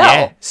 well.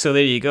 Yeah, so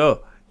there you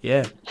go.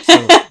 Yeah.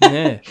 So,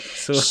 yeah.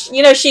 So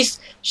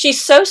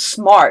she's so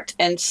smart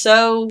and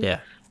so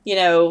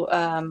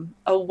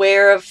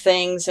aware of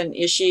things and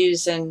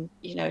issues, and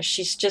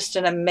she's just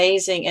an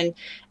amazing,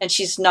 and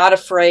she's not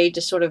afraid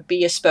to sort of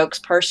be a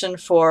spokesperson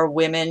for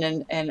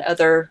women and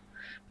other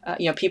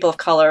people of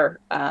color.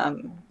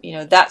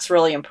 That's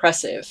really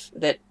impressive,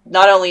 that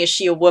not only is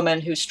she a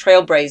woman who's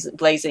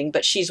trailblazing,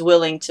 but she's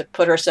willing to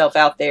put herself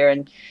out there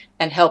and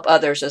help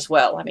others as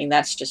well. I mean,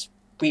 that's just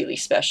really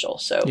special.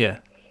 So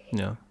I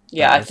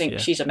think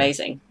she's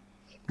amazing.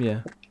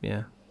 Yeah,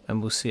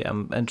 and we'll see.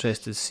 I'm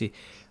interested to see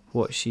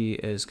what she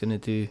is gonna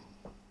do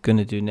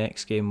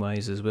next game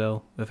wise as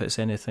well. If it's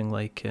anything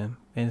like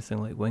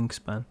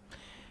Wingspan,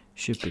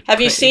 should be.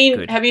 Have you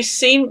seen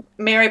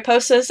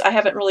Mariposas? I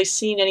haven't really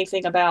seen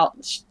anything about.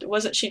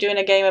 Wasn't she doing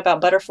a game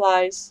about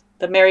butterflies?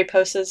 The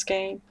Mariposas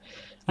game.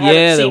 I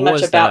haven't seen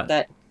much about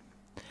that.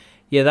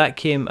 Yeah, that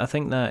came. I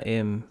think that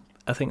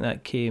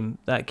came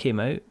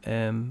out.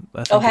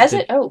 Has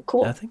it? Oh,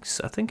 cool. I think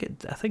it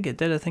did.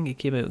 I think it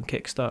came out on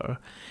Kickstarter.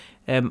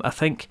 I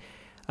think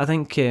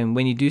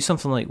when you do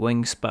something like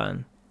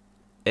Wingspan,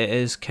 it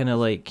is kind of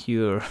like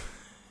your.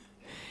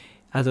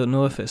 I don't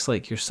know if it's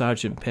like your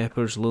Sgt.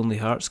 Pepper's Lonely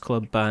Hearts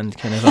Club Band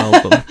kind of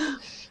album.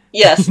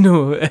 Yes.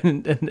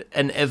 and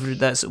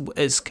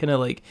it's kind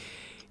of like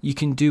you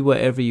can do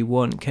whatever you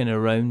want kind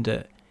of around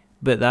it,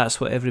 but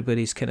that's what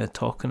everybody's kind of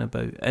talking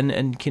about,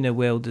 and kind of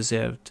well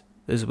deserved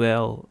as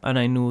well. And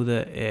I know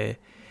that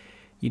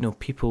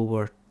people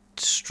were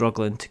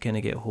struggling to kind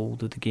of get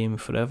hold of the game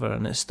forever,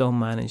 and it still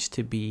managed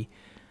to be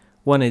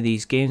one of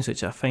these games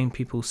which I find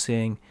people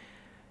saying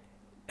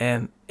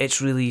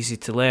it's really easy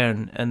to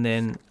learn, and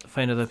then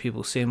find other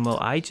people saying, well,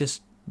 I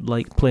just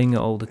like playing it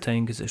all the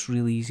time because it's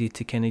really easy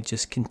to kind of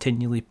just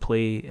continually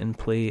play and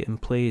play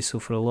and play. So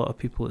for a lot of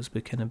people, it's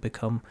kind of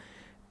become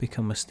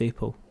a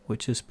staple,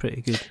 which is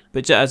pretty good.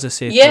 But as I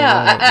say,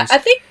 I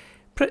think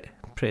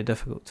pretty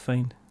difficult to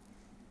find.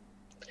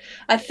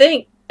 I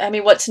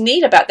mean, what's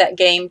neat about that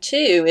game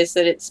too is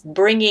that it's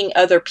bringing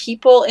other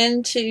people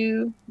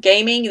into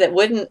gaming that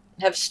wouldn't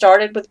have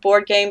started with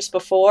board games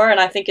before, and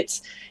I think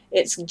it's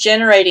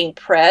generating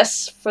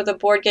press for the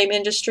board game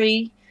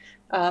industry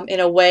in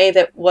a way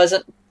that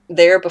wasn't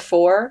there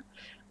before.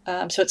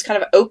 So it's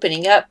kind of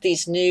opening up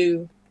these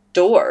new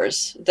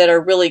doors that are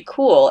really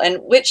cool,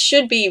 and which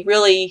should be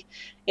really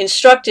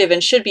instructive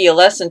and should be a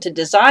lesson to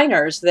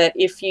designers that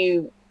if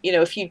you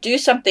do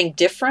something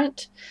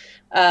different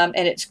and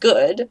it's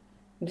good,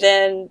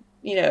 then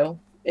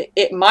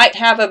it might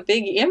have a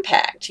big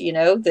impact.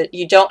 That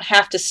you don't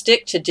have to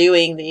stick to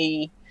doing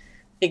the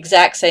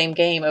exact same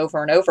game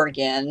over and over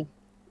again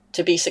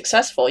to be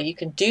successful. You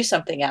can do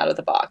something out of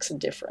the box and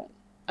different.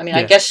 I mean,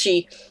 I guess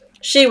she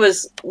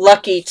was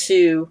lucky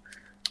to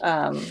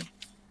find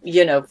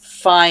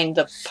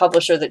the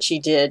publisher that she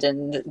did,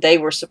 and they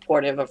were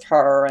supportive of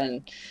her,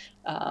 and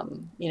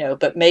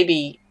but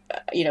maybe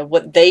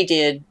what they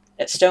did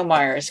at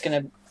Stonemaier is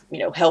going to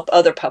help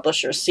other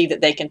publishers see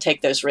that they can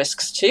take those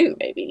risks too,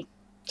 maybe.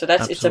 So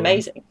it's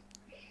amazing.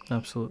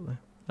 Absolutely.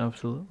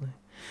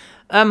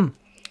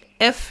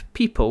 If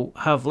people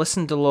have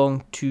listened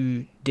along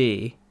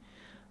today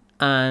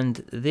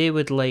and they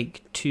would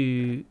like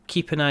to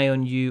keep an eye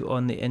on you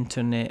on the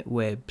internet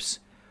webs,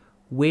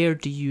 where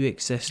do you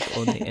exist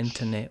on the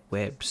internet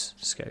webs,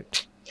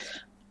 Scout?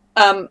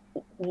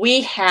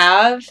 We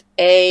have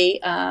a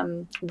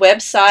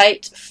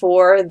website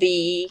for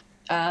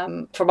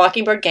for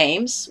Mockingbird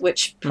Games,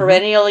 which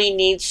perennially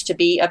needs to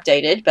be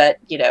updated, but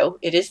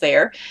it is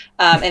there,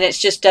 and it's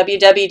just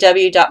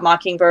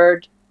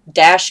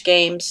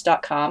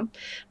www.mockingbird-games.com.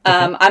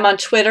 I'm on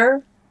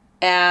Twitter,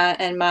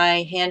 and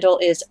my handle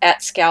is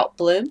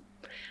 @ScoutBloom,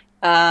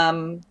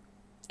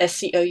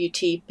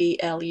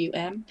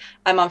 SCOUTBLUM.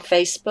 I'm on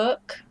Facebook.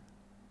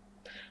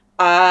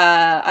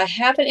 I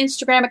have an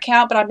Instagram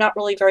account, but I'm not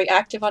really very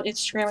active on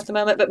Instagram at the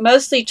moment. But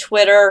mostly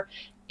Twitter,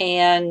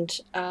 and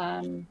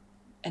then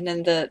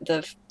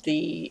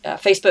the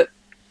Facebook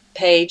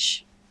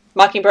page.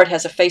 Mockingbird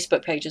has a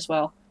Facebook page as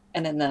well,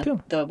 and then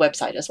the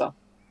website as well.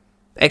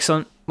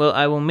 Excellent. Well,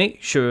 I will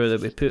make sure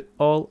that we put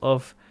all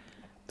of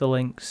the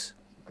links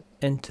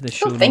into the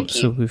show thank notes,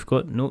 you. so we've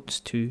got notes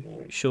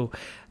to show.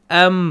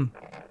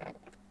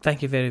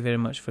 Thank you very, very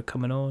much for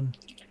coming on.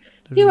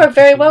 You are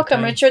very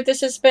welcome, Richard. This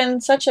has been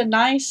such a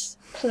nice,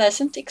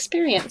 pleasant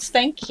experience.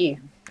 Thank you.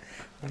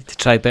 To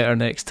try better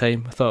next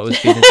time. I thought it was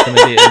being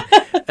intimidating.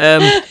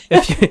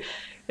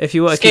 If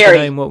you want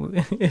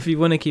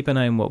to keep an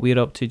eye on what we're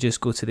up to, just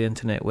go to the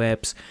internet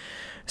webs,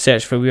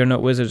 search for We're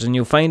Not Wizards, and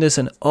you'll find us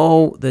in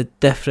all the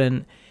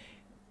different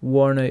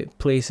worn out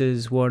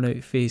places, worn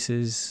out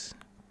faces,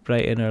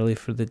 bright and early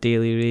for the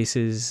daily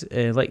races,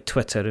 like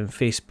Twitter and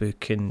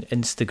Facebook and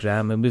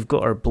Instagram, and we've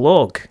got our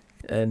blog,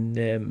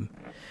 and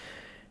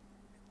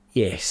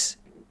yes,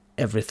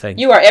 everything.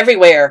 You are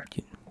everywhere.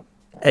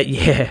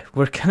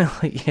 We're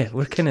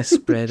kind of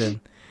spreading,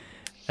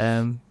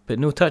 but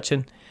no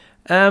touching.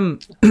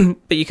 But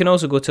you can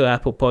also go to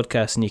Apple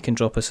Podcasts and you can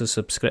drop us a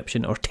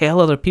subscription or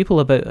tell other people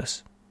about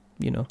us.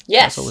 Yes,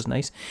 that's always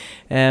nice.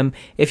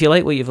 If you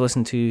like what you've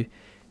listened to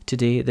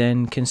today,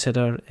 then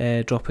consider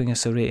dropping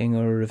us a rating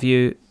or a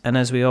review. And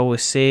as we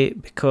always say,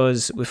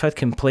 because we've had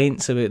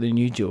complaints about the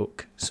new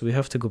joke, so we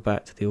have to go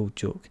back to the old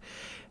joke.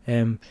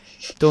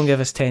 Don't give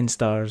us 10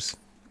 stars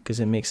because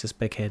it makes us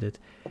big-headed,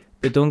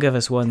 but don't give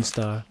us 1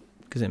 star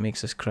because it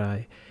makes us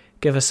cry.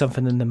 Give us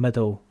something in the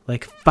middle,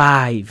 like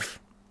 5,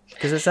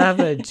 because it's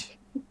average,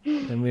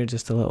 and we're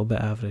just a little bit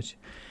average.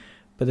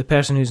 But the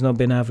person who's not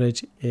been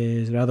average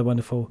is rather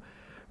wonderful,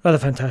 rather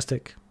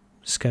fantastic,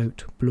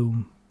 Scout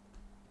Bloom.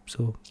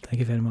 So thank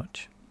you very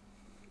much.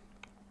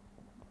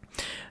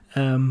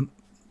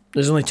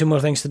 There's only 2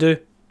 more things to do.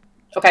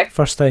 Okay.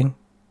 First thing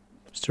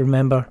is to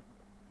remember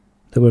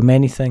there were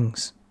many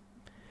things.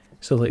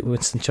 So like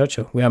Winston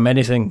Churchill, we are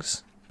many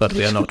things, but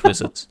we are not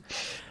wizards.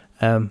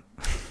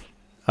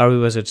 Are we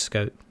wizards,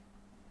 Scout?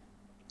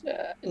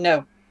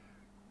 No.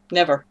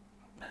 Never.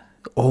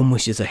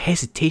 Almost. There's a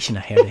hesitation.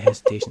 I heard a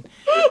hesitation.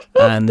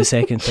 And the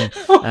second thing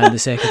is I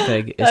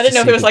didn't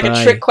know if it was like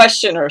a trick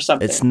question or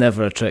something. It's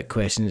never a trick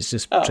question. It's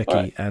just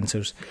tricky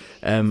answers.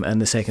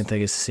 And the second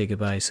thing is to say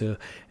goodbye. So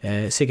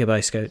say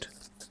goodbye, Scout.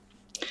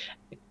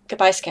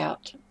 Goodbye,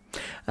 Scout.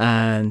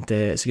 And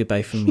it's a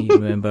goodbye from me.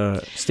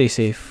 Remember, stay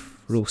safe,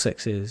 roll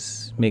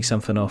 6s, make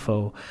something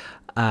awful,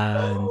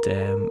 and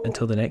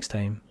until the next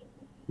time,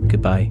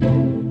 goodbye.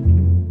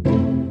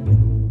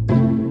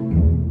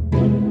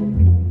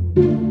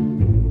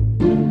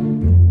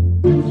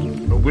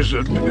 A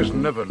wizard is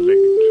never late.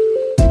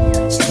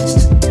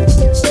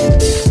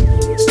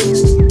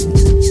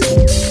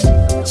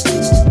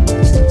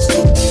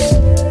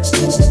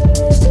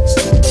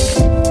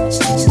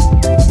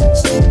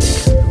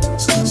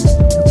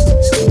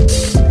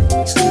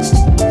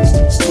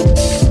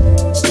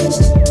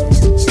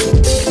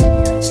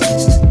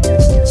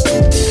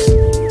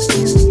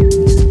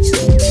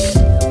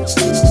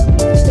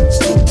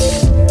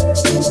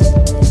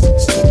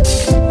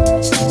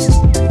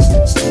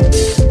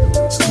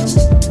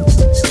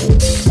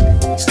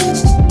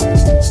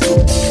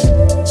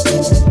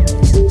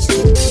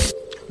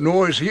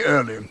 Nor is he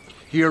early.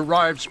 He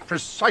arrives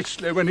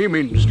precisely when he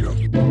means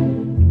to.